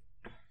writes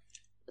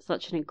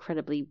such an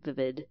incredibly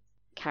vivid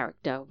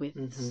character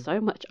with so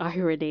much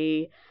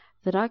irony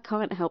that I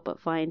can't help but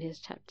find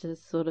his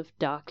chapters sort of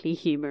darkly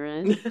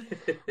humorous.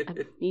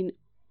 I mean,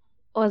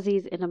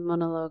 Ozzy's in a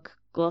monologue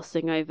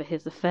glossing over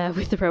his affair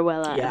with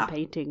Rowella and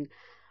painting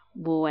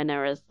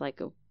Morwenna as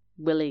like a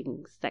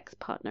willing sex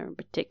partner in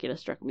particular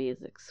struck me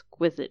as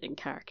exquisite in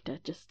character,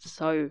 just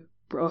so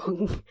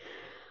wrong.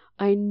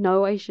 I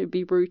know I should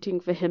be rooting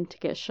for him to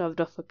get shoved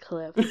off a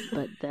cliff,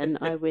 but then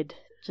I would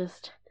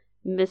just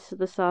miss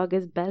the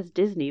saga's best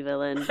Disney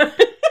villain.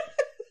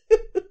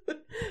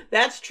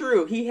 That's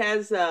true. He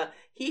has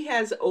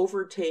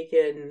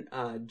overtaken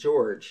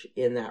George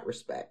in that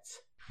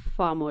respect.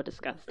 Far more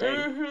disgusting,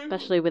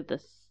 especially with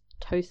this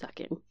toe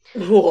sucking.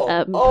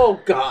 Oh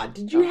God!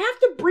 Did you have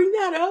to bring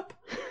that up?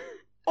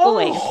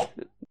 Oh,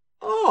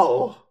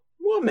 oh,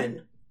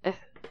 woman.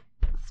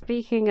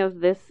 Speaking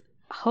of this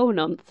whole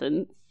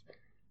nonsense,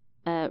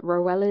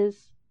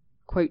 Rowella's,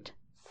 quote,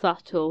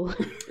 subtle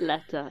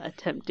letter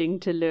attempting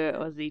to lure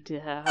Ozzy to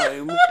her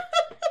home,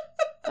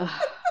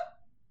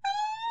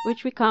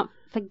 which we can't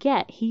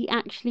forget he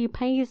actually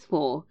pays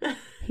for.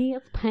 He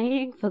is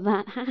paying for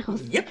that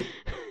house. Yep.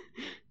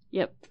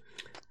 Yep.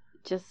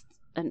 Just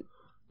an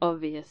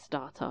obvious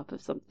startup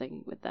of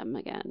something with them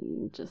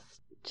again.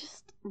 Just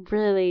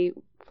really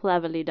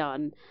cleverly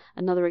done.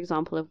 Another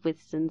example of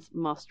Wiston's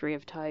mastery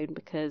of tone,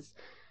 because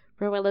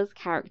Rowella's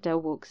character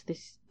walks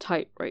this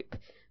tightrope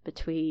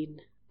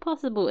between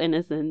possible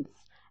innocence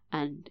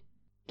and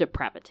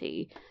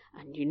depravity,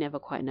 and you never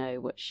quite know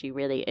what she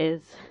really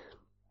is.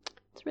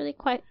 It's really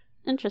quite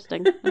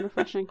interesting and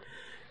refreshing.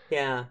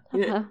 Yeah.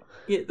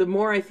 The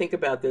more I think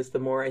about this, the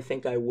more I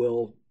think I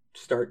will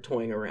start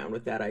toying around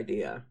with that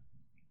idea.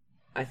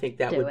 I think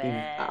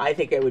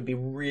that would be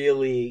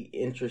really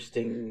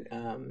interesting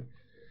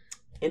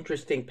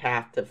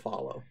path to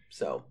follow.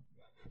 So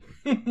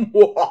let's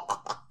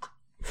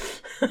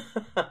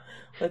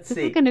see. This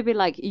is going to be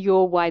like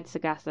your Wide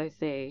Sargasso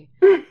Sea.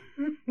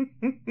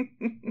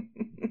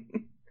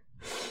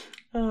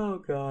 Oh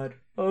God.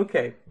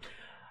 Okay.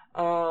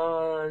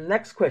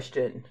 Next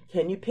question.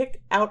 Can you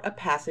pick out a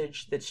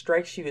passage that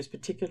strikes you as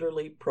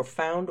particularly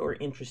profound or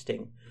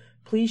interesting?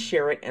 Please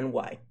share it and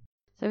why.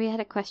 So we had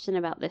a question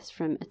about this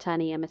from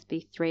Attorney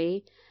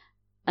MSB3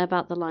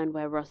 about the line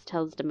where Ross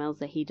tells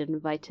Demelza he'd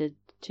invited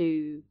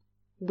 2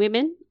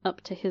 women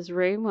up to his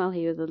room while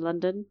he was in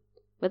London.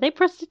 Were they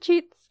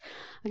prostitutes?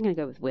 I'm going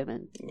to go with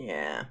women.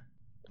 Yeah.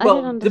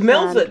 Well,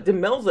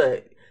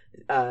 Demelza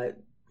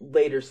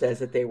later says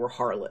that they were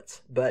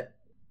harlots, but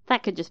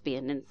that could just be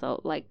an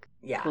insult, like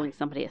calling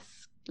somebody a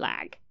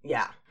slag.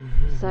 Yeah.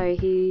 So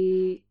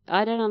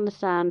I don't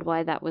understand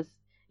why that was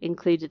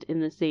included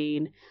in the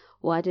scene.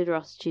 Why did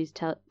Ross choose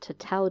to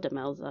tell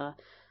Demelza?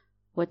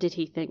 What did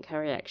he think her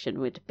reaction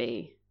would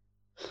be?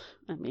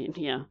 I mean,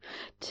 yeah.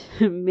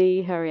 To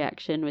me, her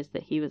reaction was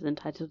that he was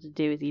entitled to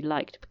do as he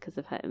liked because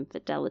of her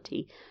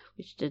infidelity,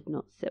 which did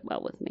not sit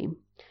well with me.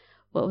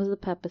 What was the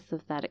purpose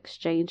of that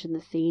exchange in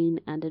the scene,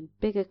 and in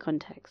bigger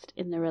context,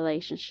 in the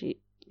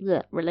relationship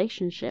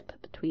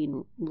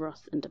between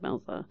Ross and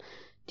Demelza?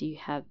 Do you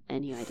have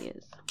any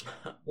ideas?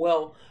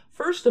 Well,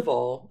 first of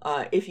all,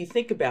 if you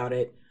think about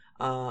it,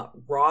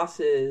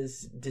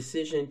 Ross's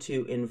decision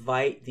to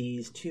invite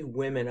these 2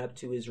 women up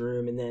to his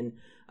room and then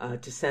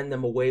to send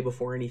them away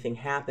before anything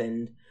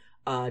happened,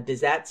 does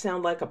that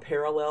sound like a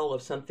parallel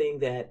of something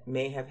that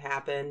may have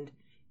happened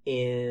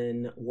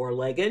in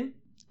Warlegan?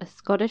 A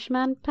Scottish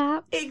man,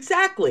 perhaps?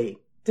 Exactly.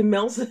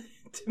 Demelza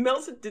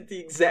did the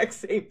exact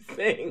same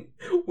thing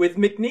with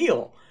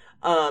McNeil.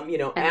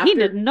 And he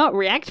did not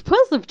react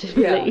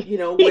positively.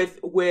 Yeah,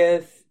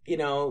 with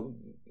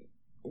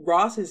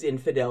Ross's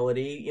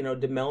infidelity,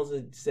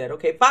 Demelza said,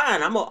 "Okay,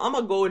 fine, I'm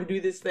gonna go and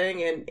do this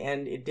thing,"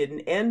 and it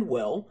didn't end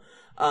well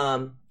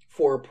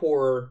for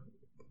poor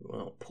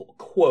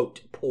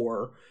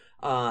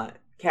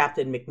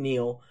Captain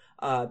McNeil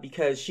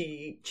because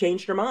she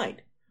changed her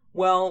mind.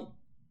 Well,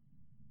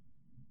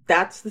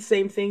 that's the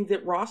same thing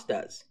that Ross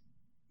does.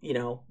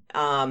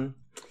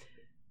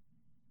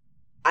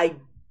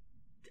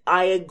 I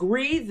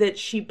agree that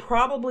she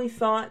probably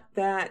thought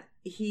that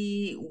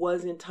he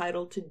was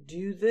entitled to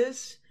do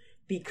this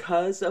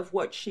because of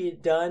what she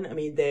had done. I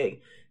mean,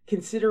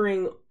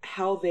 considering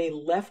how they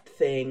left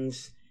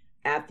things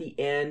at the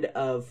end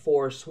of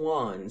Four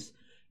Swans,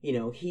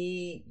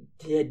 he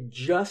had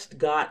just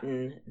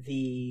gotten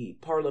the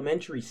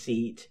parliamentary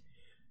seat,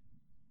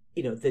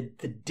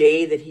 the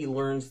day that he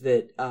learns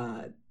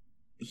that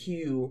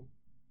Hugh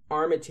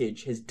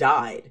Armitage has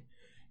died.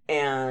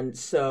 And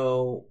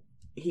so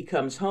he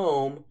comes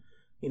home,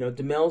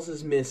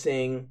 Demelza's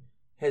missing,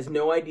 has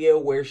no idea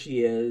where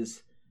she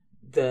is.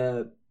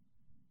 The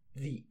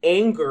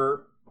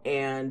anger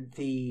and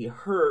the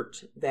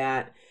hurt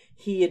that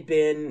he had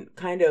been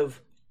kind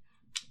of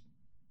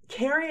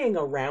carrying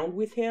around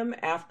with him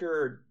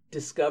after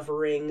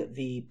discovering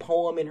the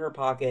poem in her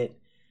pocket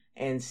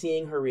and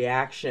seeing her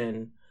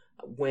reaction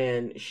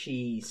when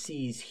she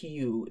sees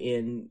Hugh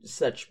in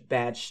such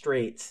bad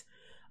straits.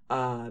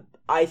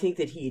 I think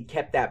that he had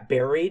kept that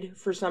buried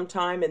for some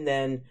time, and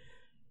then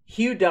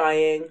Hugh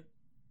dying,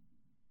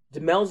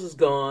 Demelza's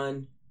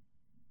gone,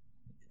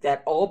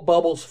 that all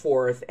bubbles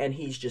forth, and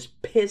he's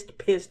just pissed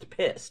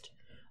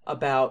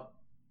about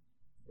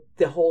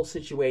the whole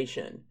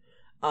situation.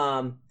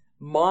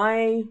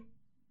 My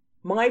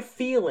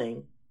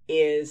feeling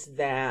is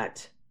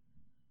that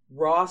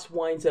Ross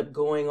winds up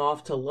going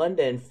off to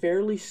London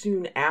fairly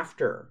soon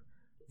after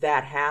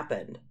that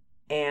happened,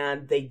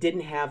 and they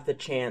didn't have the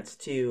chance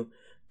to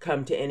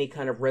come to any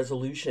kind of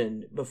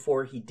resolution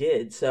before he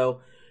did.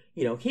 So,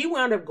 he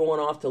wound up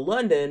going off to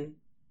London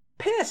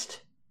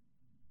pissed,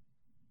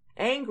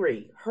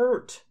 angry,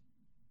 hurt.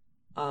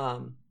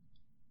 And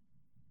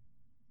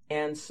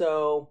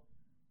so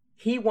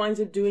he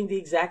winds up doing the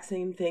exact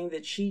same thing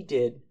that she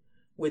did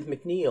with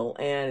McNeil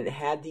and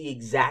had the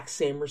exact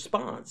same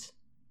response.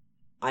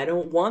 I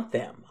don't want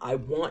them. I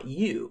want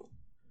you.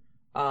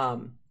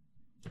 But,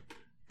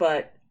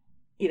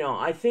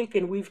 I think,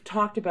 and we've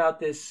talked about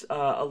this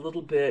a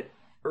little bit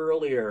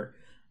earlier,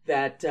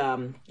 that,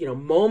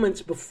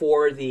 moments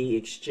before the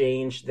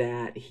exchange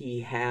that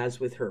he has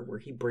with her, where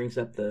he brings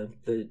up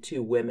the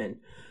two women,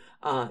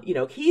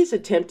 he's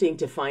attempting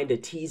to find a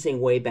teasing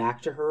way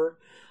back to her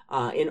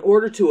in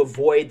order to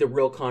avoid the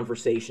real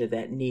conversation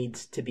that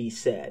needs to be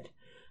said.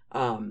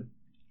 And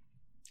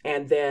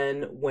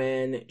then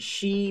when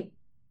she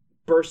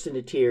bursts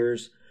into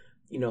tears,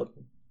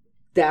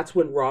 that's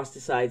when Ross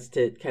decides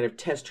to kind of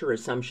test her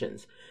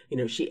assumptions.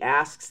 She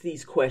asks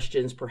these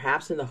questions,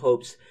 perhaps in the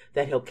hopes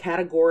that he'll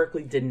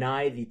categorically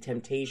deny the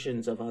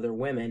temptations of other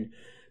women,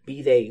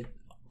 be they,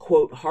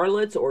 quote,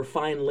 harlots or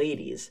fine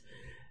ladies,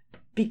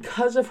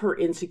 because of her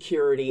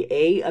insecurity,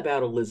 A,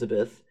 about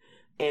Elizabeth,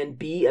 and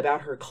B,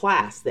 about her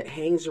class that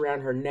hangs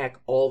around her neck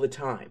all the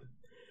time.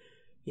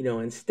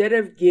 Instead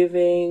of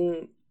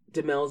giving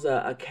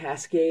Demelza a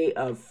cascade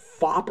of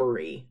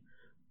foppery,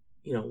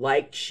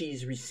 like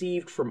she's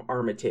received from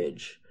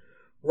Armitage,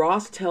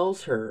 Ross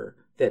tells her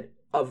that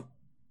of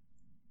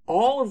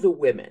all of the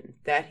women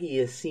that he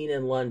has seen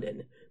in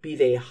London, be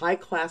they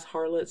high-class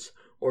harlots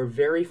or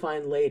very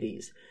fine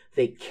ladies,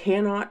 they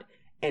cannot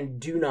and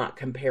do not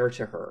compare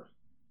to her.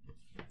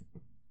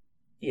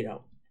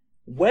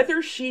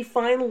 Whether she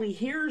finally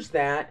hears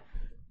that,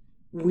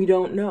 we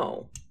don't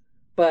know.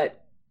 But,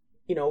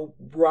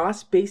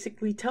 Ross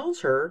basically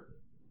tells her,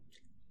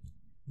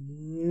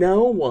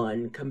 no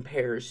one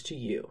compares to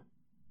you.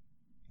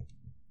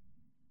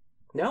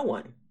 No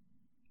one.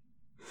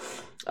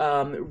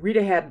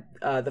 Rita had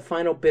the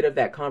final bit of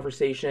that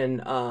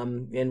conversation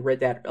and read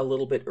that a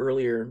little bit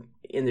earlier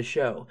in the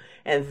show.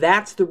 And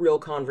that's the real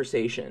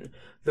conversation.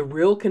 The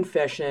real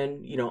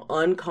confession,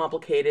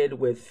 uncomplicated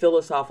with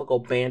philosophical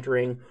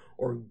bantering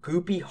or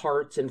goopy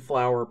hearts and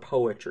flower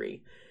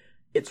poetry.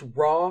 It's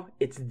raw.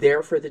 It's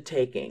there for the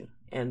taking.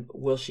 And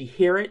will she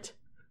hear it?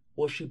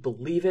 Will she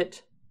believe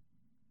it?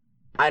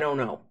 I don't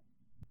know.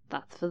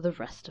 That's for the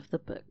rest of the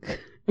book.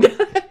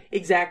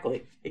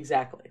 Exactly.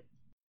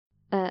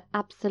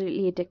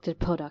 Absolutely Addicted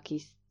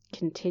Poldarky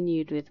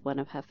continued with one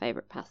of her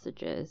favourite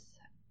passages.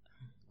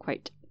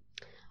 Quote,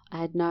 I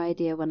had no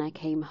idea when I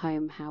came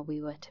home how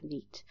we were to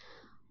meet.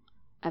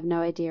 I've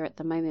no idea at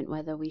the moment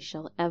whether we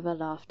shall ever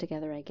laugh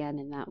together again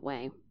in that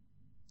way.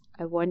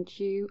 I want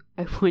you,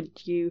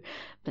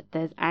 but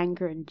there's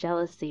anger and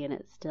jealousy in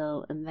it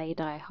still, and they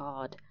die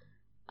hard.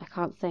 I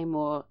can't say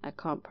more. I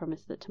can't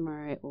promise that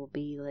tomorrow it will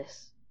be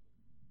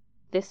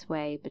this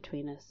way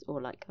between us or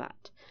like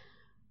that.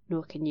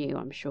 Nor can you,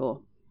 I'm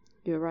sure.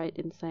 You're right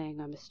in saying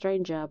I'm a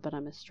stranger, but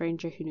I'm a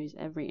stranger who knows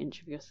every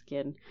inch of your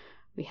skin.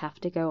 We have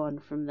to go on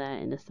from there,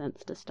 in a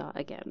sense, to start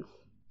again.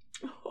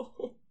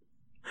 Oh.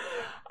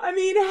 I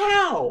mean,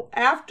 how?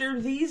 After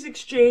these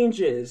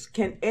exchanges,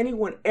 can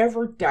anyone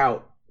ever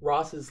doubt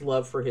Ross's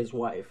love for his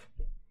wife?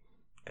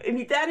 I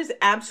mean, that is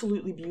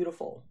absolutely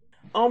beautiful.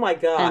 Oh my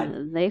God.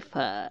 And they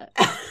fuck.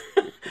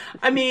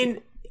 I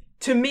mean,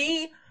 to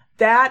me,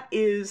 that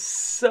is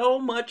so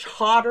much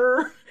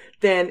hotter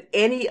than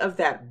any of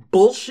that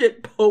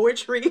bullshit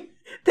poetry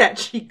that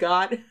she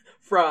got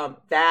from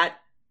that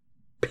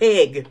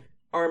pig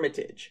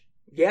Armitage.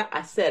 Yeah,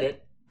 I said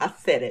it. I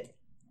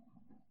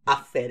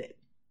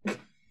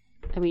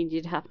mean,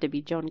 you'd have to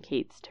be John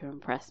Keats to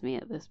impress me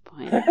at this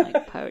point,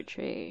 like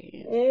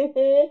poetry.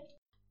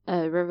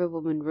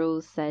 Riverwoman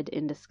Rules said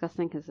in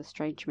discussing his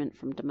estrangement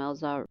from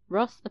Demelza,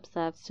 Ross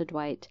observes to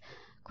Dwight,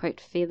 quote,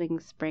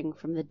 feelings spring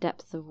from the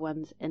depths of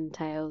one's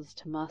entails.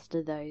 To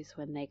master those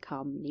when they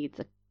come needs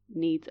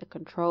a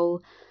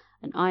control,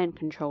 an iron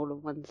control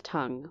of one's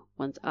tongue,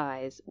 one's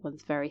eyes,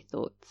 one's very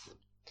thoughts.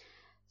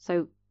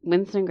 So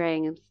Winston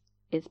Graham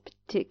is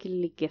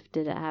particularly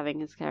gifted at having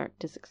his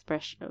characters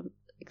express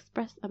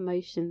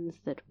emotions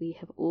that we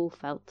have all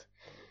felt.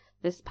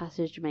 This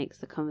passage makes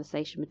the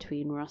conversation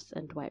between Ross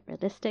and Dwight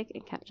realistic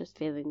and captures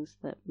feelings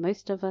that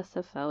most of us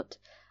have felt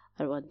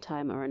at one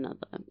time or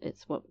another.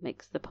 It's what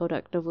makes the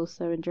Poldark novel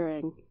so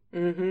enduring.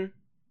 Mm-hmm.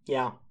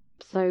 Yeah.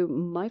 So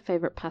my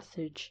favourite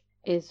passage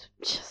is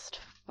just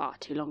far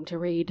too long to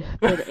read,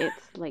 but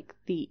it's like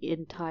the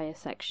entire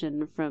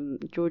section from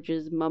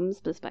George's mum's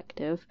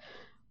perspective,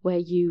 where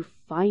you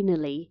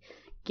finally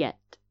get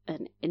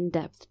an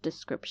in-depth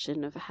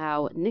description of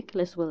how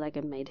Nicholas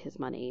Willegen made his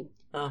money.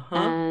 Uh-huh.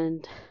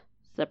 And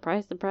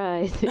surprise,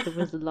 surprise, it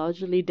was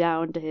largely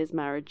down to his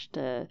marriage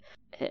to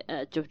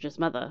George's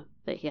mother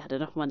that he had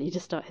enough money to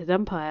start his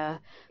empire,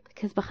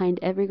 because behind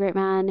every great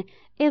man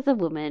is a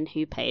woman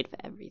who paid for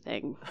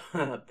everything.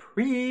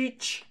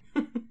 Preach!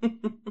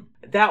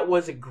 That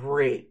was a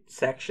great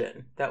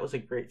section.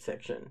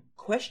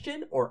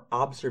 Question or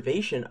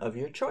observation of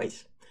your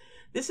choice.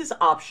 This is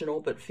optional,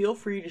 but feel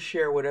free to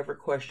share whatever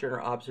question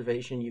or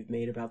observation you've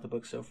made about the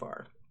book so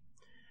far.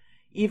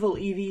 Evil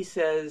Evie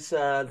says,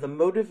 the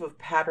motive of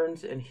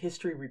patterns and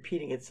history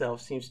repeating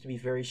itself seems to be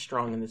very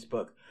strong in this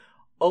book.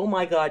 Oh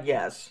my God,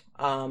 yes.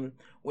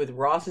 With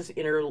Ross's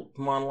inner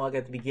monologue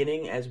at the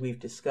beginning, as we've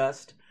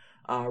discussed,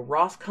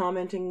 Ross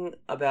commenting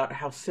about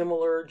how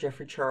similar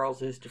Jeffrey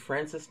Charles is to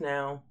Francis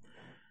now,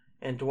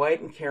 and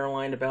Dwight and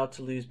Caroline about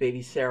to lose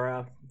baby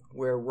Sarah,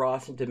 where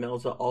Ross and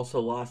Demelza also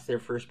lost their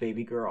first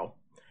baby girl.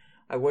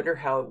 I wonder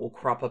how it will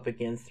crop up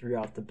again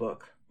throughout the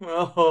book.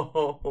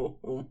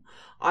 Oh,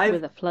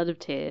 with a flood of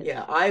tears.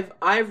 Yeah,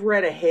 I've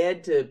read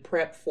ahead to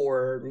prep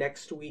for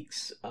next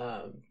week's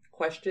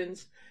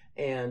questions,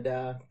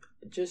 and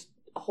just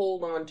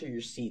hold on to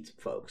your seats,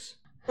 folks.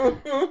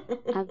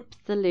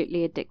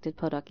 Absolutely addicted,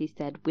 Podaki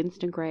said.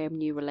 Winston Graham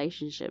knew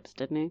relationships,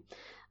 didn't he?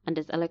 And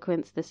his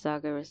eloquence, this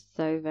saga is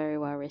so very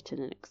well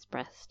written and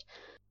expressed.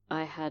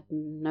 I had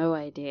no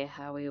idea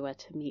how we were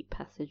to meet.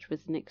 Passage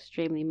was an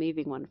extremely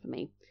moving one for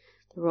me.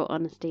 The raw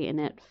honesty in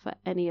it, for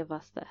any of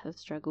us that have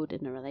struggled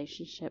in a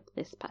relationship,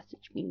 this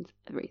passage means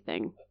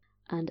everything.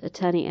 And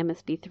Attorney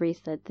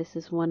MSB3 said, this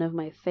is one of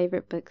my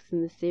favourite books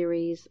in the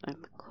series.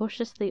 I'm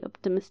cautiously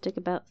optimistic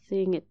about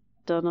seeing it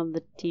done on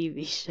the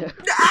TV show.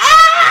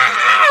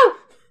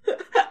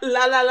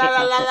 La la la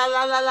la la la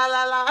la la la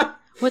la la.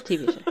 What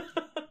TV show?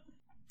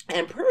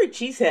 And Prairie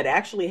Cheesehead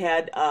actually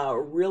had a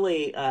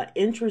really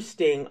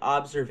interesting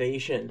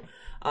observation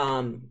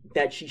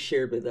that she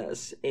shared with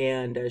us.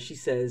 And she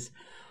says,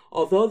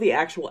 although the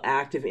actual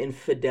act of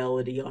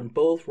infidelity on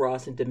both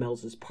Ross and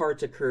Demelza's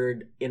parts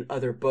occurred in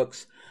other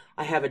books,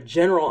 I have a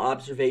general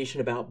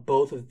observation about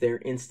both of their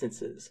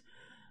instances.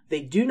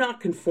 They do not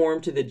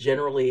conform to the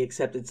generally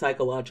accepted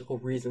psychological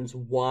reasons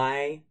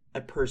why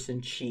a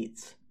person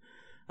cheats.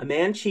 A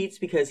man cheats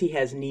because he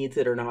has needs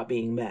that are not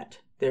being met.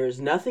 There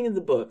is nothing in the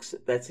books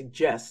that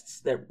suggests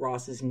that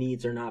Ross's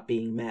needs are not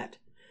being met.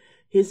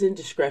 His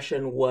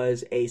indiscretion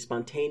was a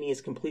spontaneous,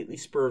 completely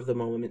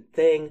spur-of-the-moment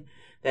thing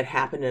that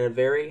happened in a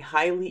very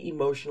highly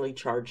emotionally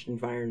charged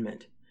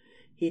environment.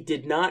 He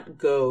did not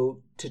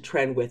go to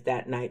Trenwith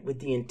that night with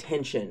the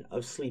intention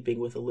of sleeping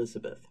with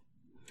Elizabeth.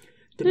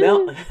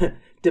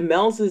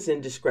 Demelza's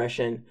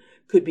indiscretion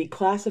could be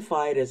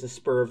classified as a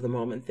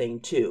spur-of-the-moment thing,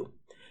 too.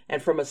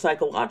 And from a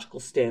psychological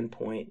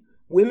standpoint,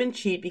 women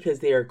cheat because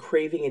they are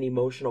craving an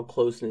emotional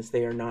closeness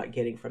they are not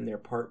getting from their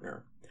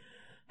partner.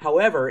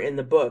 However, in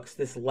the books,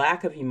 this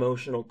lack of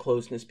emotional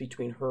closeness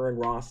between her and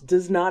Ross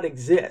does not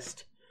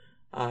exist.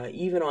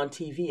 Even on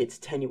TV, it's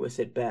tenuous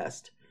at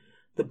best.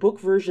 The book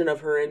version of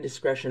her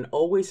indiscretion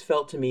always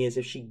felt to me as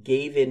if she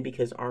gave in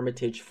because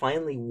Armitage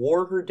finally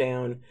wore her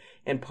down,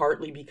 and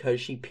partly because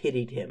she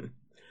pitied him.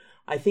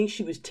 I think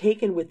she was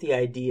taken with the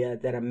idea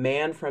that a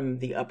man from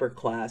the upper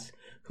class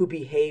who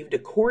behaved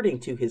according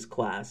to his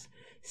class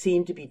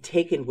seemed to be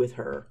taken with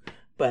her,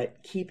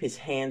 but keep his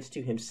hands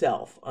to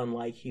himself,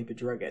 unlike Hugh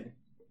Bedrugan.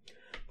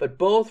 But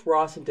both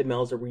Ross and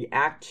Demelza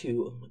react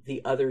to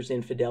the other's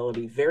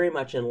infidelity very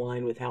much in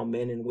line with how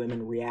men and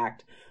women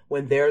react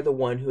when they're the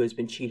one who has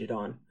been cheated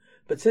on.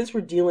 But since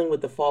we're dealing with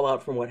the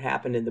fallout from what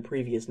happened in the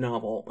previous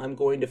novel, I'm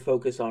going to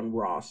focus on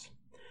Ross.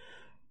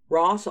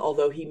 Ross,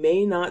 although he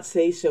may not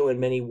say so in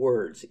many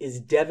words,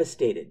 is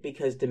devastated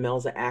because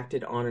Demelza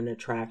acted on an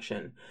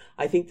attraction.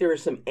 I think there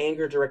is some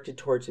anger directed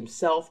towards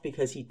himself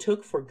because he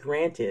took for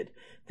granted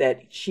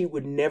that she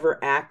would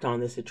never act on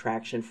this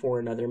attraction for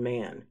another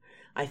man.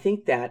 I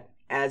think that,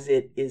 as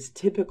it is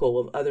typical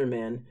of other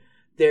men,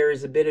 there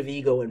is a bit of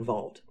ego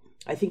involved.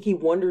 I think he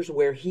wonders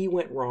where he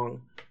went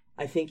wrong.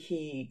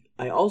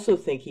 I also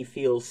think he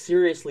feels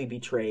seriously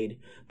betrayed,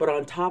 but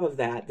on top of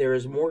that, there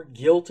is more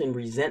guilt and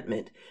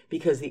resentment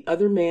because the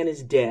other man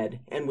is dead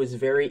and was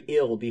very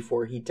ill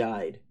before he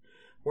died.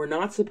 We're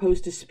not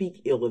supposed to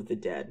speak ill of the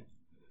dead.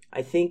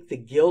 I think the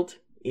guilt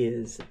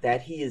is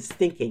that he is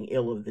thinking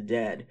ill of the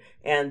dead,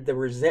 and the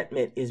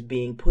resentment is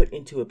being put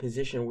into a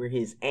position where he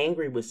is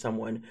angry with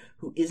someone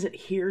who isn't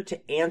here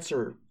to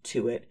answer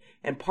to it,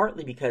 and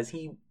partly because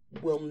he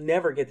will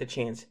never get the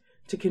chance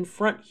to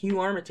confront Hugh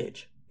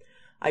Armitage.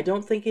 I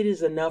don't think it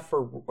is enough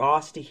for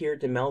Ross to hear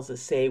Demelza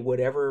say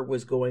whatever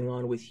was going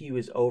on with Hugh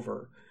is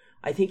over.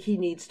 I think he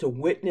needs to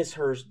witness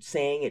her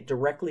saying it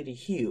directly to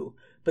Hugh,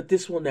 but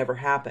this will never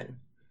happen.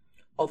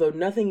 Although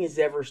nothing is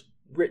ever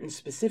written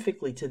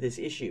specifically to this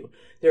issue,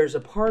 there is a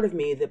part of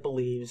me that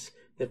believes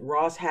that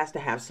Ross has to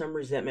have some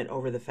resentment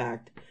over the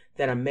fact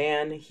that a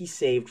man he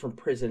saved from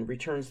prison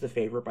returns the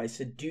favor by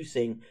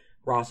seducing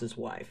Ross's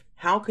wife.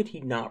 How could he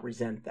not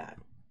resent that?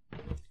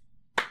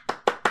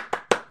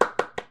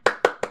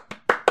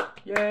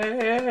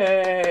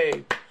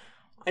 Yay!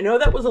 I know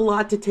that was a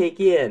lot to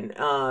take in,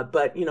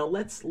 but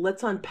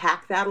let's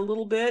unpack that a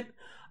little bit.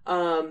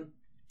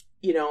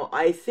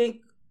 I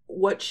think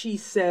what she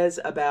says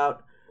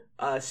about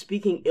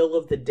speaking ill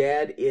of the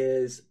dead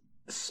is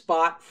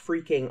spot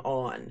freaking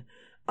on.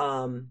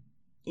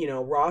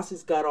 Ross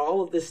has got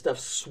all of this stuff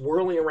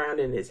swirling around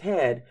in his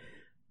head,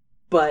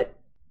 but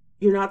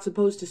you're not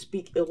supposed to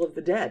speak ill of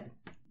the dead.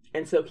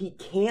 And so he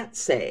can't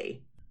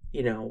say,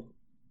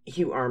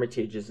 Hugh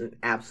Armitage is an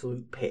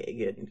absolute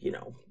pig and,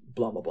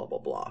 blah, blah, blah, blah,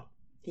 blah.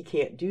 He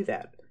can't do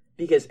that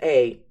because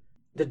A,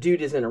 the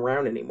dude isn't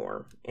around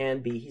anymore,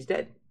 and B, he's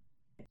dead.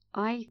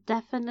 I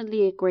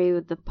definitely agree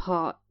with the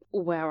part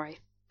where I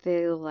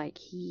feel like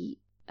he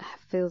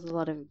feels a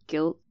lot of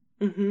guilt.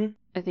 Mm-hmm.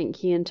 I think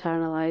he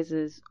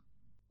internalizes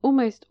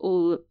almost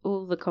all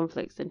the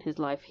conflicts in his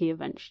life, he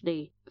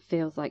eventually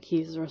feels like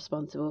he's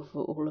responsible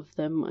for all of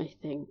them. I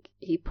think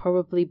he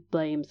probably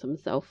blames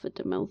himself for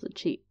Demelza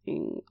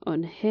cheating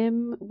on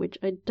him, which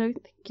I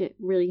don't think it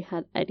really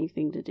had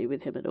anything to do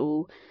with him at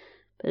all.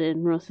 But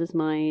in Ross's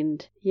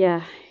mind,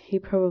 yeah, he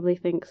probably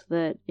thinks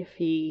that if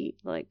he,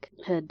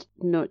 had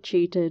not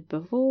cheated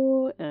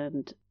before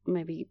and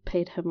maybe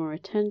paid her more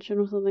attention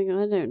or something,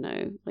 I don't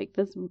know.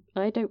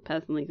 I don't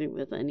personally think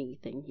there's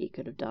anything he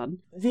could have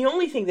done. The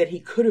only thing that he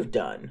could have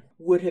done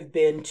would have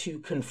been to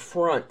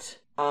confront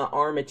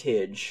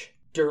Armitage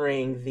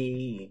during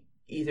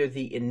either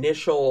the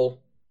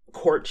initial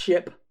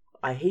courtship.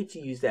 I hate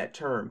to use that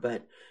term,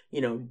 but,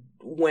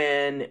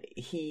 when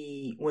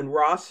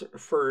Ross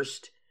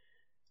first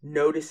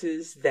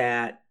notices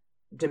that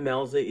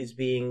Demelza is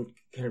being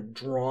kind of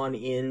drawn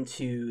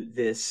into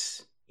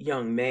this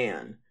young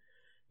man,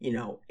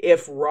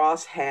 if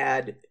Ross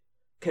had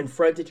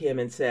confronted him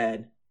and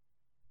said,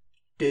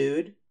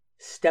 dude,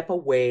 step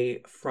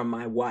away from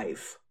my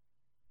wife,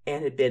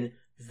 and had been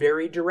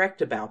very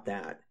direct about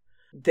that,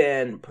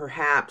 then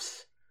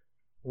perhaps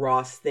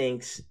Ross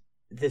thinks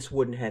this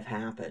wouldn't have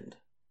happened.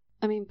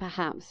 I mean,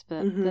 perhaps,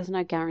 but there's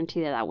no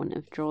guarantee that wouldn't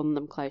have drawn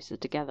them closer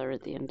together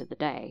at the end of the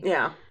day.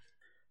 Yeah.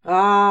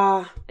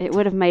 It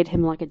would have made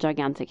him like a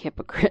gigantic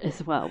hypocrite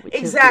as well, which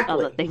exactly. is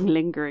the other thing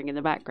lingering in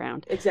the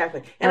background.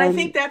 Exactly. And I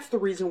think that's the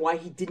reason why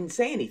he didn't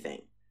say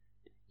anything.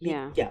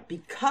 Yeah,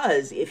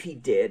 because if he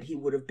did, he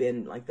would have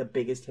been like the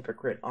biggest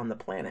hypocrite on the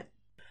planet.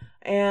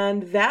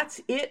 And that's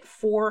it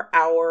for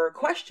our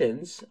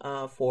questions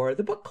for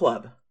the book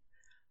club.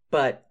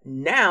 But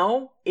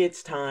now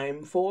it's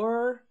time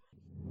for...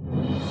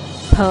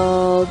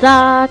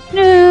 Poldark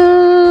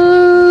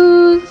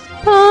News!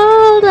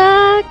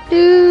 Poldark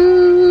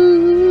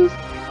News!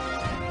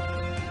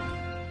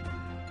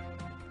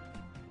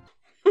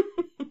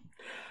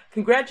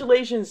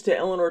 Congratulations to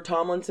Eleanor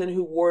Tomlinson,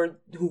 who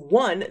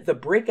won the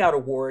Breakout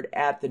Award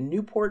at the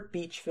Newport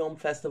Beach Film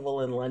Festival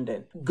in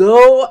London.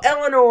 Go,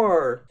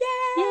 Eleanor!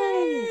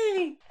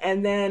 Yay!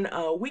 And then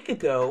a week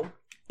ago,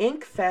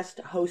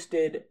 Inkfest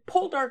hosted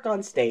Poldark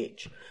on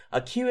Stage,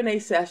 a Q&A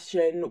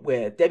session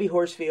with Debbie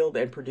Horsfield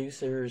and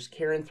producers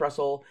Karen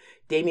Thrussell,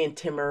 Damian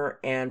Timmer,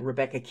 and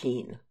Rebecca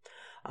Keane.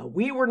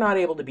 We were not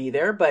able to be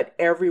there, but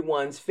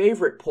everyone's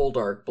favorite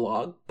Poldark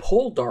blog,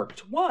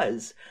 Poldarked,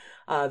 was.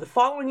 The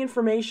following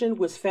information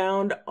was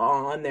found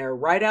on their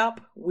write-up.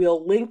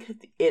 We'll link to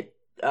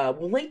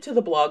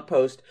the blog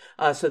post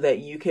so that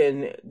you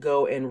can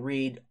go and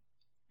read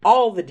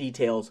all the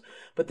details.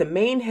 But the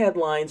main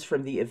headlines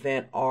from the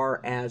event are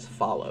as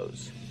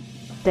follows.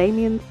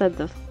 Damien said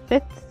the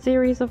 5th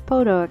series of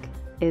Poldark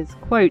is,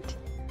 quote,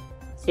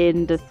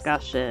 in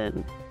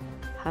discussion.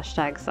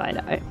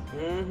 #side-eye.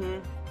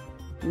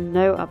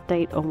 No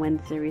update on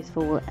when Series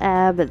 4 will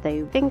air, but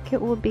they think it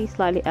will be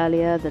slightly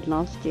earlier than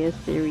last year's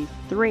Series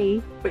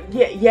 3. But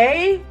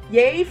yay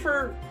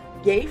for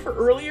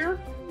earlier?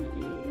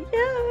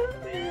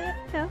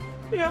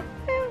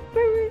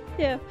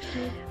 Yeah.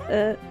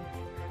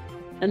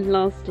 And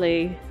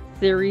lastly,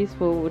 Series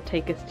 4 will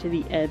take us to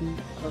the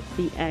end of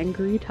the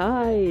Angry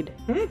Tide.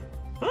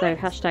 So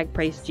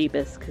 #praise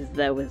Jeebus, because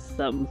there was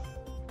some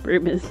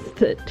rumors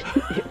that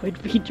it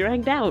would be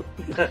dragged out.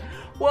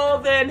 Well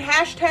then,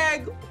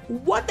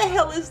 what the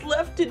hell is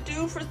left to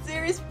do for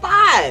Series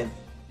 5?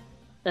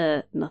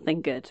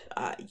 Nothing good.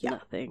 Yeah.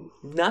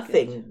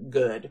 Nothing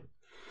good.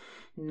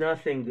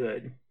 Nothing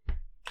good.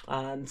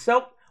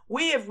 So,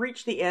 we have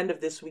reached the end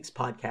of this week's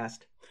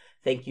podcast.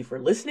 Thank you for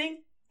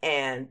listening,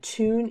 and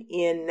tune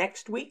in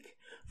next week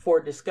for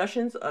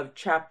discussions of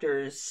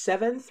chapters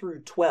 7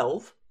 through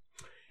 12.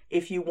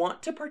 If you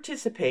want to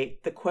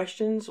participate, the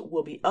questions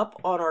will be up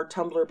on our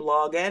Tumblr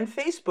blog and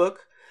Facebook,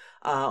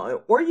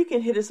 or you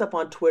can hit us up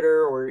on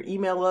Twitter or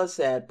email us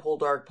at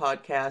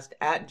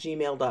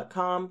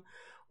poldarkpodcast@gmail.com.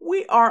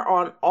 We are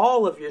on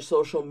all of your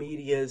social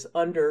medias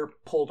under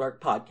Poldark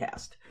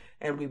Podcast,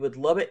 and we would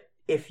love it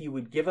if you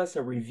would give us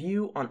a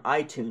review on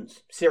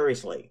iTunes.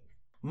 Seriously.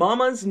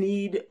 Mamas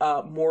need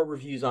more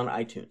reviews on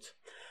iTunes.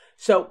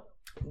 So,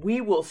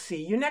 we will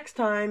see you next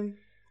time.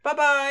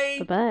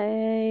 Bye-bye.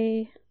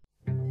 Bye-bye.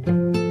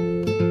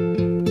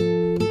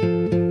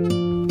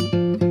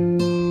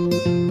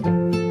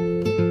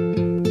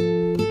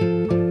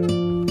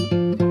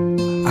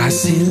 I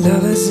see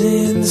lovers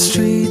in the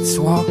streets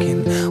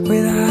walking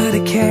without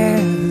a care.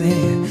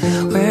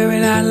 They're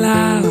wearing out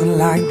loud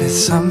like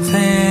there's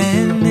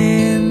something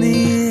in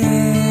the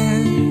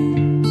air.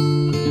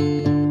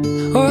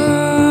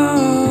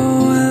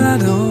 Oh, well, I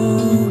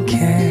don't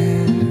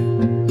care.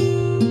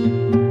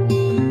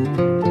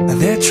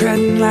 They're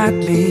treading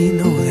lightly,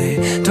 no,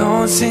 they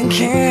don't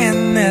sink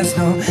in. There's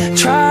no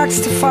tracks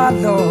to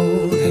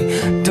follow.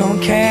 They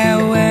don't care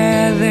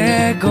where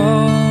they're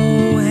going.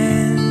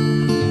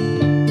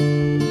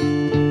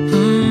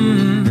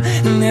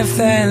 If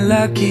they're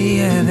lucky,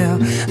 yeah,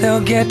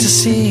 they'll get to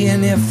see.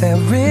 And if they're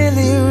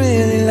really,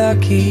 really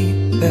lucky,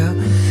 they'll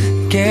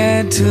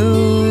get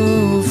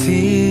to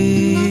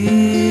feel.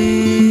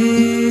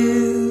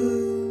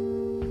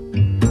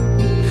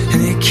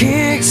 And you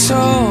kicks so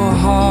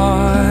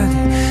hard,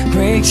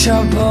 breaks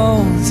your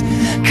bones,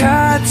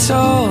 cuts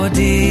so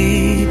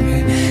deep,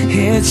 it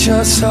hits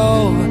your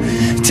soul,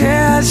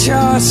 tears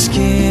your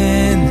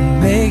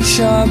skin, makes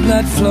your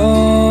blood flow.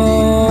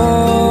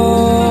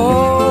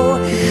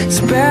 It's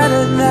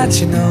better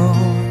that you know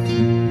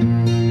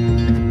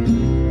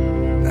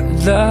that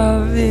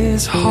love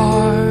is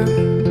hard.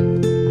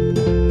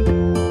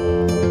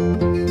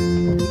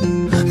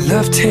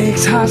 Love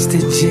takes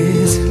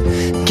hostages,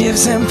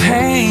 gives them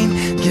pain,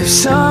 gives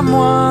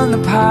someone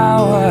the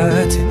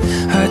power to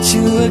hurt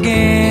you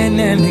again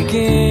and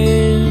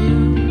again.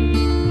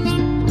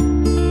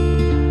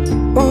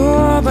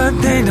 Oh, but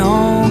they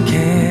don't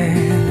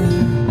care.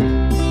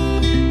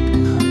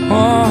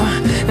 Oh,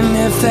 and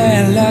if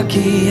they're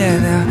lucky,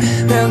 yeah,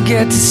 they'll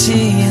get to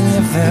see. And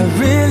if they're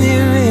really,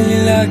 really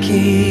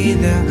lucky,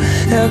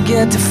 they'll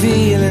get to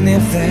feel. And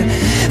if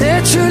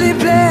they're truly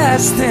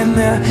blessed, then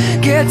they'll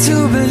get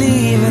to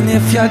believe. And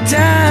if you're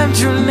damned,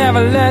 you'll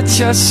never let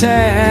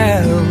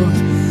yourself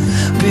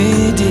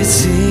be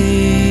deceived.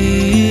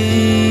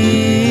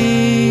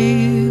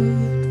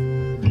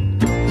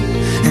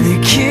 And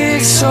it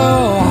kicks so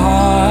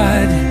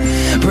hard,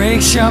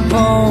 breaks your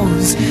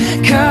bones,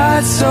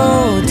 cuts so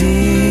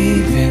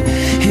deep, it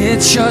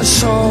hits your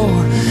soul,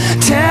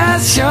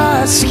 tears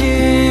your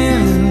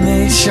skin, and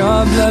makes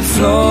your blood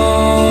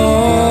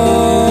flow.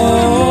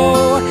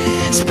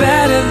 It's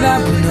better that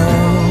we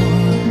know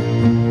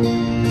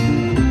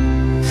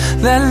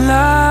that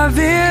love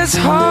is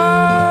hard.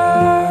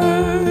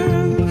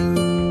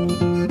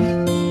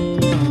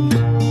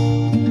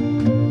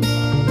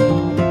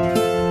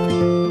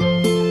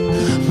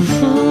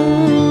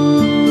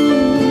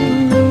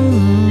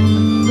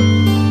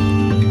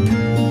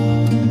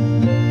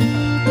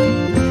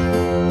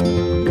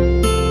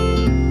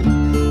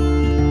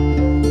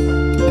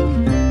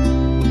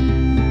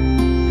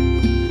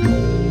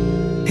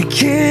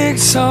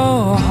 Kicks so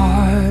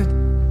hard,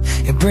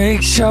 it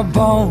breaks your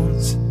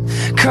bones,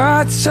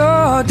 cuts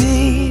so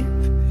deep,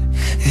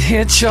 it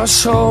hits your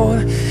soul,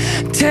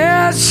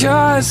 tears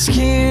your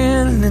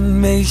skin,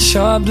 and makes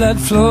your blood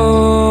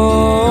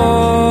flow.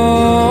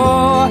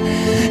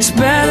 It's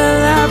better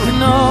that we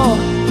know.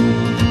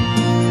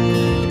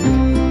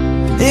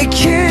 It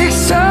kicks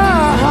so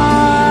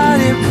hard,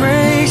 it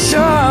breaks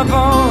your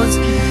bones,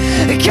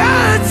 it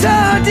cuts so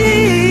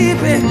deep,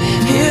 it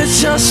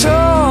hits your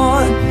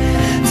soul,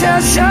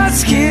 tears your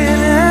skin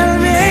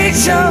and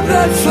makes your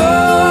blood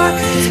flow.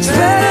 It's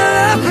better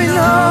that we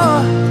know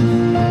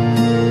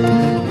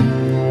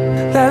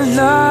that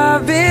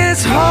love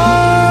is hard.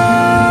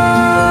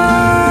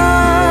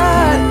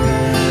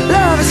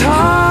 Love is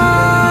hard.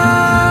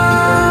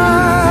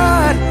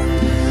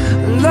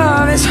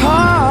 Love is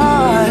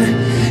hard.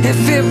 If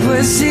it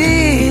was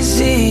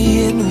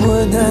easy, it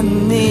wouldn't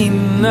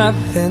mean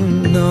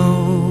nothing,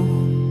 no.